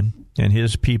Coleman and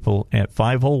his people at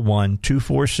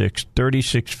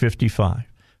 501-246-3655.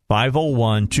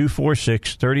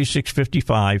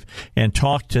 501-246-3655 and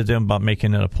talk to them about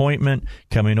making an appointment,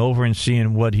 coming over and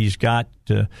seeing what he's got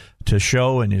to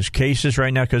show in his cases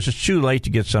right now, because it's too late to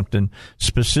get something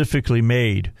specifically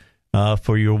made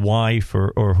for your wife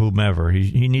or whomever.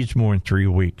 He needs more than 3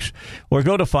 weeks. Or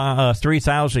go to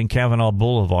 3000 Cavanaugh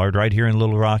Boulevard right here in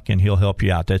Little Rock, and he'll help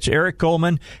you out. That's Eric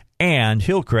Coleman and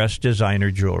Hillcrest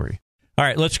Designer Jewelry. All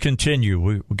right, let's continue.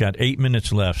 We've got 8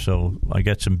 minutes left, so I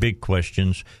got some big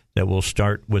questions that we'll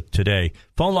start with today.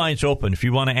 Phone line's open if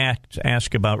you want to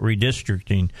ask about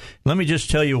redistricting. Let me just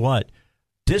tell you what.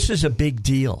 This is a big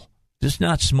deal. This is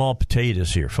not small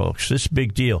potatoes here, folks. This is a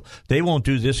big deal. They won't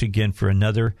do this again for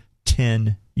another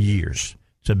 10 years.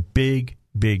 It's a big,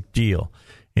 big deal.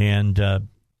 And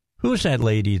who's that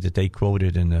lady that they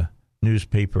quoted in the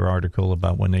newspaper article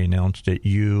about when they announced it?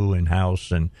 You and House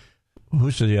and...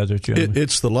 Who's the other gentleman?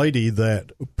 It's the lady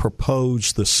that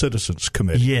proposed the Citizens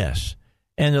Committee. Yes.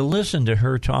 And to listen to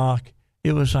her talk,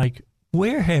 it was like,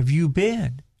 where have you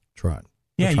been? That's right.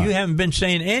 Yeah, That's right. You haven't been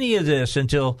saying any of this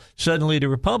until suddenly the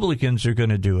Republicans are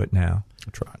going to do it now.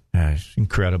 That's right. It's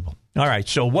incredible. All right,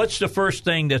 so what's the first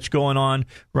thing that's going on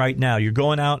right now? You're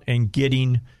going out and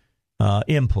getting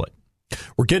input.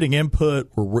 We're getting input.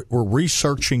 We're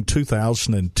researching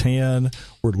 2010.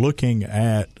 We're looking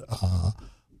at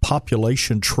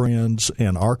population trends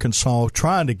in Arkansas,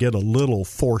 trying to get a little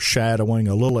foreshadowing,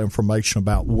 a little information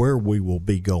about where we will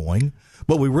be going.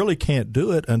 But we really can't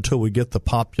do it until we get the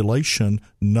population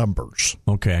numbers.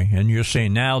 Okay, and you're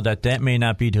saying now that may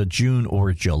not be till June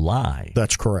or July.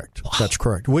 That's correct. Wow. That's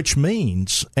correct. Which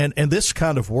means, and this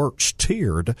kind of works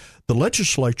tiered, the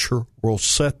legislature will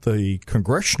set the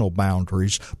congressional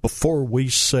boundaries before we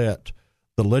set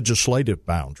the legislative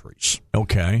boundaries.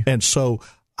 Okay. And so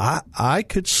I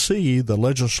could see the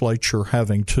legislature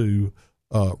having to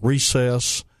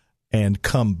recess and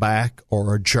come back,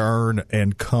 or adjourn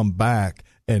and come back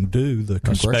and do the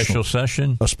congressional. A special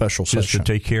session? A special session. Just to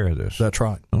take care of this. That's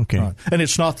right. Okay. Right. And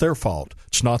it's not their fault.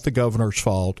 It's not the governor's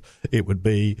fault. It would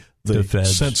be the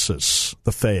census,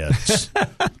 the feds.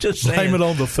 Just blame it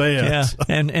on the feds. Yeah.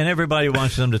 And everybody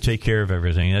wants them to take care of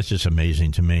everything. That's just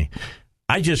amazing to me.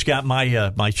 I just got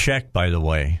my check, by the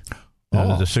way. The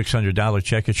 $600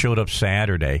 check. It showed up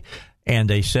Saturday, and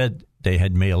they said they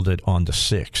had mailed it on the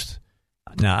 6th.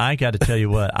 Now, I got to tell you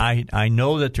what, I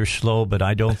know that they're slow, but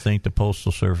I don't think the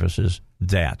Postal Service is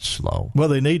that slow. Well,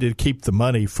 they need to keep the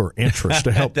money for interest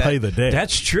to help pay the debt.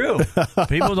 That's true.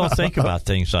 People don't think about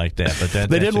things like that. But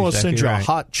they didn't want to send you a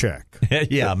hot check.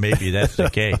 Yeah, maybe that's the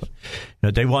case.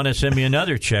 But they want to send me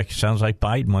another check. Sounds like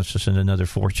Biden wants to send another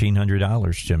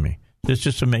 $1,400 to me. It's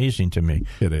just amazing to me.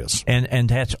 It is. And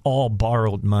that's all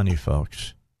borrowed money,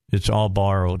 folks. It's all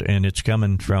borrowed, and it's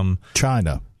coming from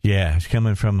China. Yeah, it's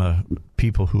coming from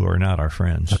people who are not our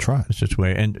friends. That's right. It's this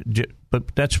way,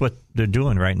 but that's what they're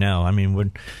doing right now. I mean,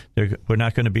 we're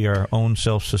not going to be our own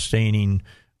self-sustaining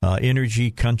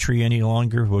energy country any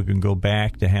longer. We're going to go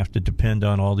back to have to depend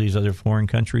on all these other foreign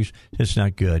countries. It's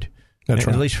not good. That's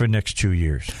right. At least for the next 2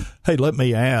 years. Hey, let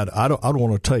me add, I don't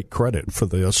want to take credit for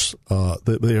this.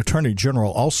 The Attorney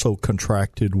General also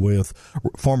contracted with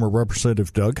former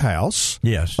Representative Doug House,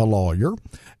 yes, a lawyer,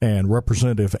 and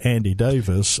Representative Andy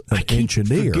Davis, an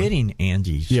engineer. Forgetting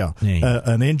Andy's name.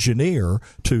 An engineer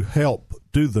to help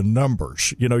do the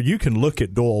numbers. You know, you can look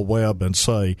at Doyle Webb and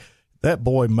say, that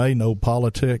boy may know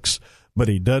politics, but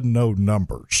he doesn't know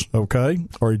numbers, okay?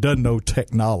 Or he doesn't know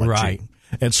technology. Right.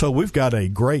 And so we've got a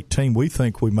great team. We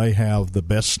think we may have the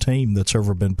best team that's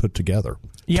ever been put together.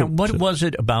 Yeah, what was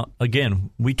it about?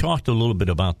 Again, we talked a little bit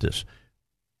about this.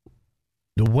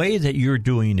 The way that you're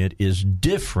doing it is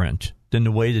different than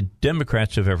the way the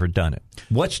Democrats have ever done it.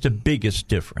 What's the biggest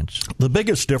difference? The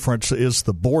biggest difference is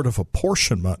the Board of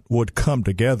Apportionment would come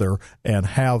together and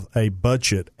have a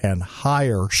budget and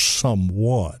hire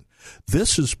someone.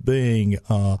 This is being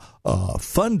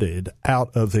funded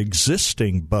out of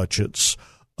existing budgets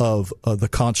of the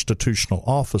constitutional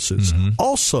offices. Mm-hmm.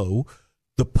 Also,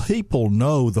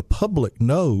 the public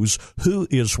knows who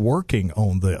is working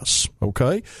on this,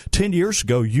 okay? 10 years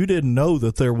ago, you didn't know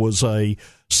that there was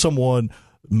someone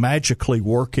magically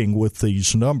working with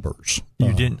these numbers.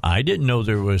 You didn't. I didn't know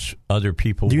there was other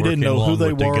people working didn't know along who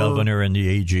they with were. The governor and the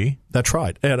AG. That's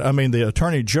right. And I mean, the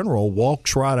Attorney General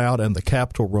walks right out in the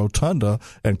Capitol Rotunda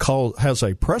and has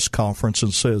a press conference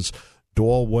and says,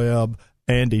 Doyle Webb,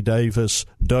 Andy Davis,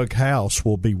 Doug House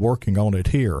will be working on it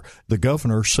here. The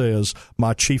governor says,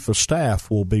 my chief of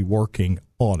staff will be working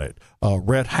on it.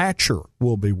 Rhett Hatcher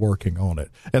will be working on it.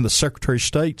 And the Secretary of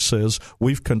State says,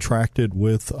 we've contracted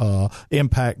with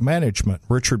Impact Management.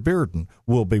 Richard Bearden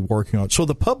will be working on it. So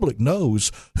the public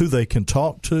knows who they can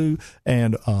talk to,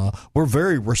 and we're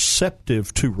very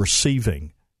receptive to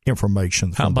receiving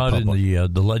information from the public. How about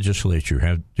in the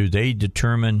legislature? Do they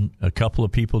determine a couple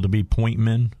of people to be point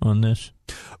men on this?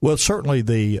 Well, certainly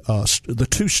the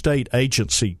two state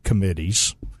agency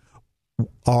committees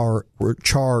are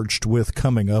charged with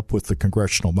coming up with the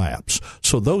congressional maps.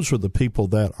 So those are the people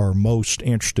that are most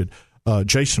interested.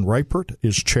 Jason Rapert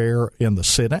is chair in the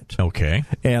Senate. Okay,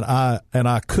 and I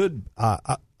don't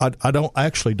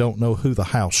know who the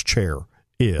House chair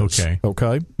is.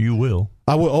 Okay, you will.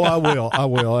 I will. I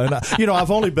will. And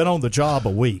I've only been on the job a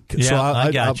week. Yeah, so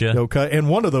I got you. Okay, and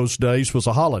one of those days was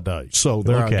a holiday. So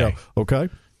there I go. Okay.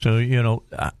 So, I was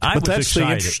that's excited.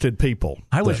 The interested people.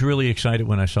 I was really excited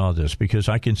when I saw this because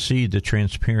I can see the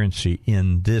transparency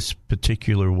in this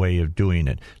particular way of doing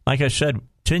it. Like I said,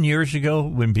 10 years ago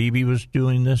when Beebe was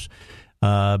doing this,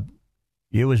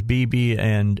 it was Beebe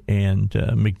and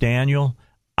McDaniel.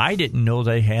 I didn't know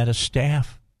they had a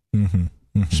staff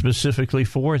specifically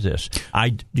for this.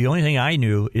 The only thing I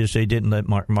knew is they didn't let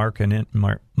Mark Martin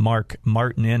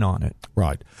in on it.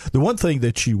 Right. The one thing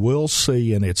that you will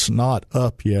see, and it's not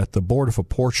up yet, the Board of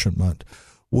Apportionment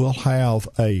will have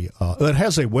it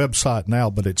has a website now,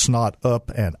 but it's not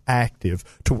up and active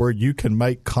to where you can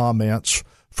make comments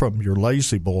from your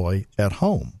lazy boy at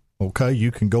home. Okay,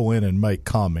 you can go in and make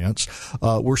comments.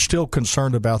 We're still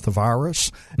concerned about the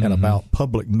virus and about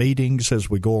public meetings as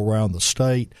we go around the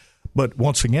state. But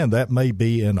once again, that may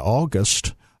be in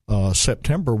August,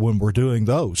 September when we're doing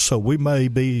those. So we may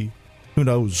be, who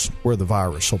knows where the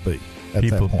virus will be at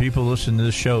that point. People listen to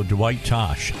this show, Dwight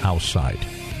Tosh, outside.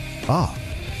 Ah.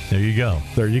 There you go.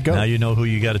 There you go. Now you know who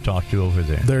you got to talk to over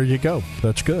there. There you go.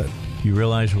 That's good. You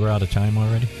realize we're out of time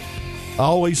already? I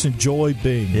always enjoy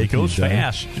being with you. It goes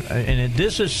fast. And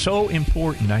this is so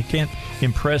important. I can't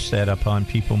impress that upon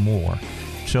people more.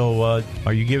 So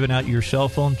are you giving out your cell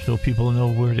phone so people know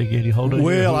where to get a hold of you?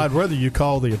 Well, I'd rather you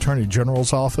call the Attorney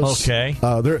General's office. Okay.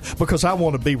 Because I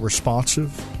want to be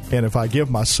responsive. And if I give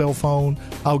my cell phone,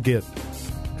 I'll get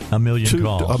a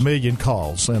million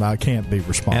calls, and I can't be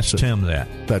responsive. Ask Tim that.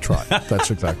 That's right. That's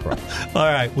exactly right. All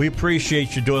right. We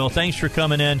appreciate you, Doyle. Thanks for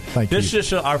coming in. This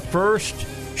is our first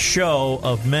show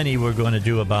of many we're going to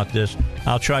do about this.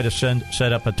 I'll try to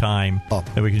set up a time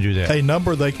that we can do that. A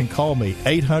number they can call me,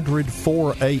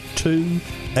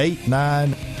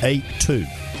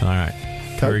 800-482-8982. All right.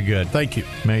 Okay. Very good. Thank you.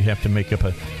 May have to make up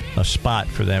a spot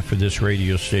for that for this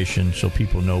radio station so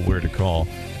people know where to call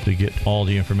to get all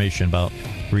the information about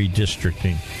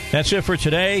redistricting. That's it for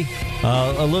today.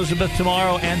 Elizabeth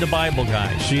tomorrow and the Bible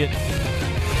guy. See you.